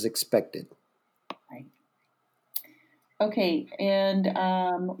 Because it was expected. Right. Okay, and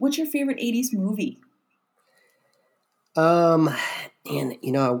what's your favorite 80s movie? And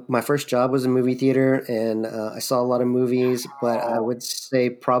my first job was a movie theater, and I saw a lot of movies. But I would say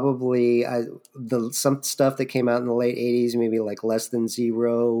probably some stuff that came out in the late 80s, maybe like Less Than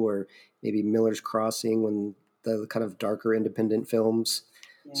Zero, or maybe Miller's Crossing, when the kind of darker independent films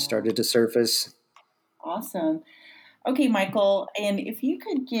started to surface. Awesome. Okay, Michael, and if you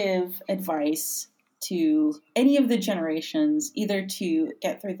could give advice to any of the generations, either to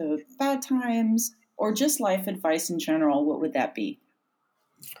get through the bad times or just life advice in general, what would that be?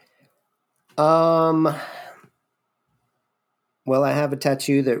 Well, I have a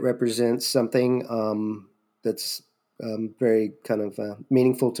tattoo that represents something that's very kind of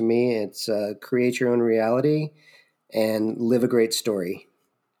meaningful to me. It's create your own reality and live a great story.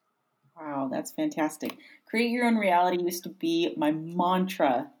 Wow, that's fantastic. Create your own reality used to be my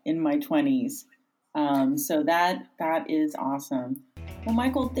mantra in my 20s. So that is awesome. Well,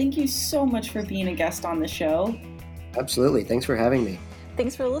 Michael, thank you so much for being a guest on the show. Absolutely. Thanks for having me.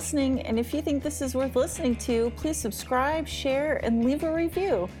 Thanks for listening. And if you think this is worth listening to, please subscribe, share, and leave a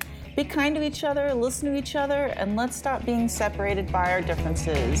review. Be kind to each other, listen to each other, and let's stop being separated by our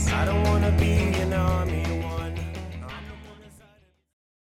differences. I don't want to be an army.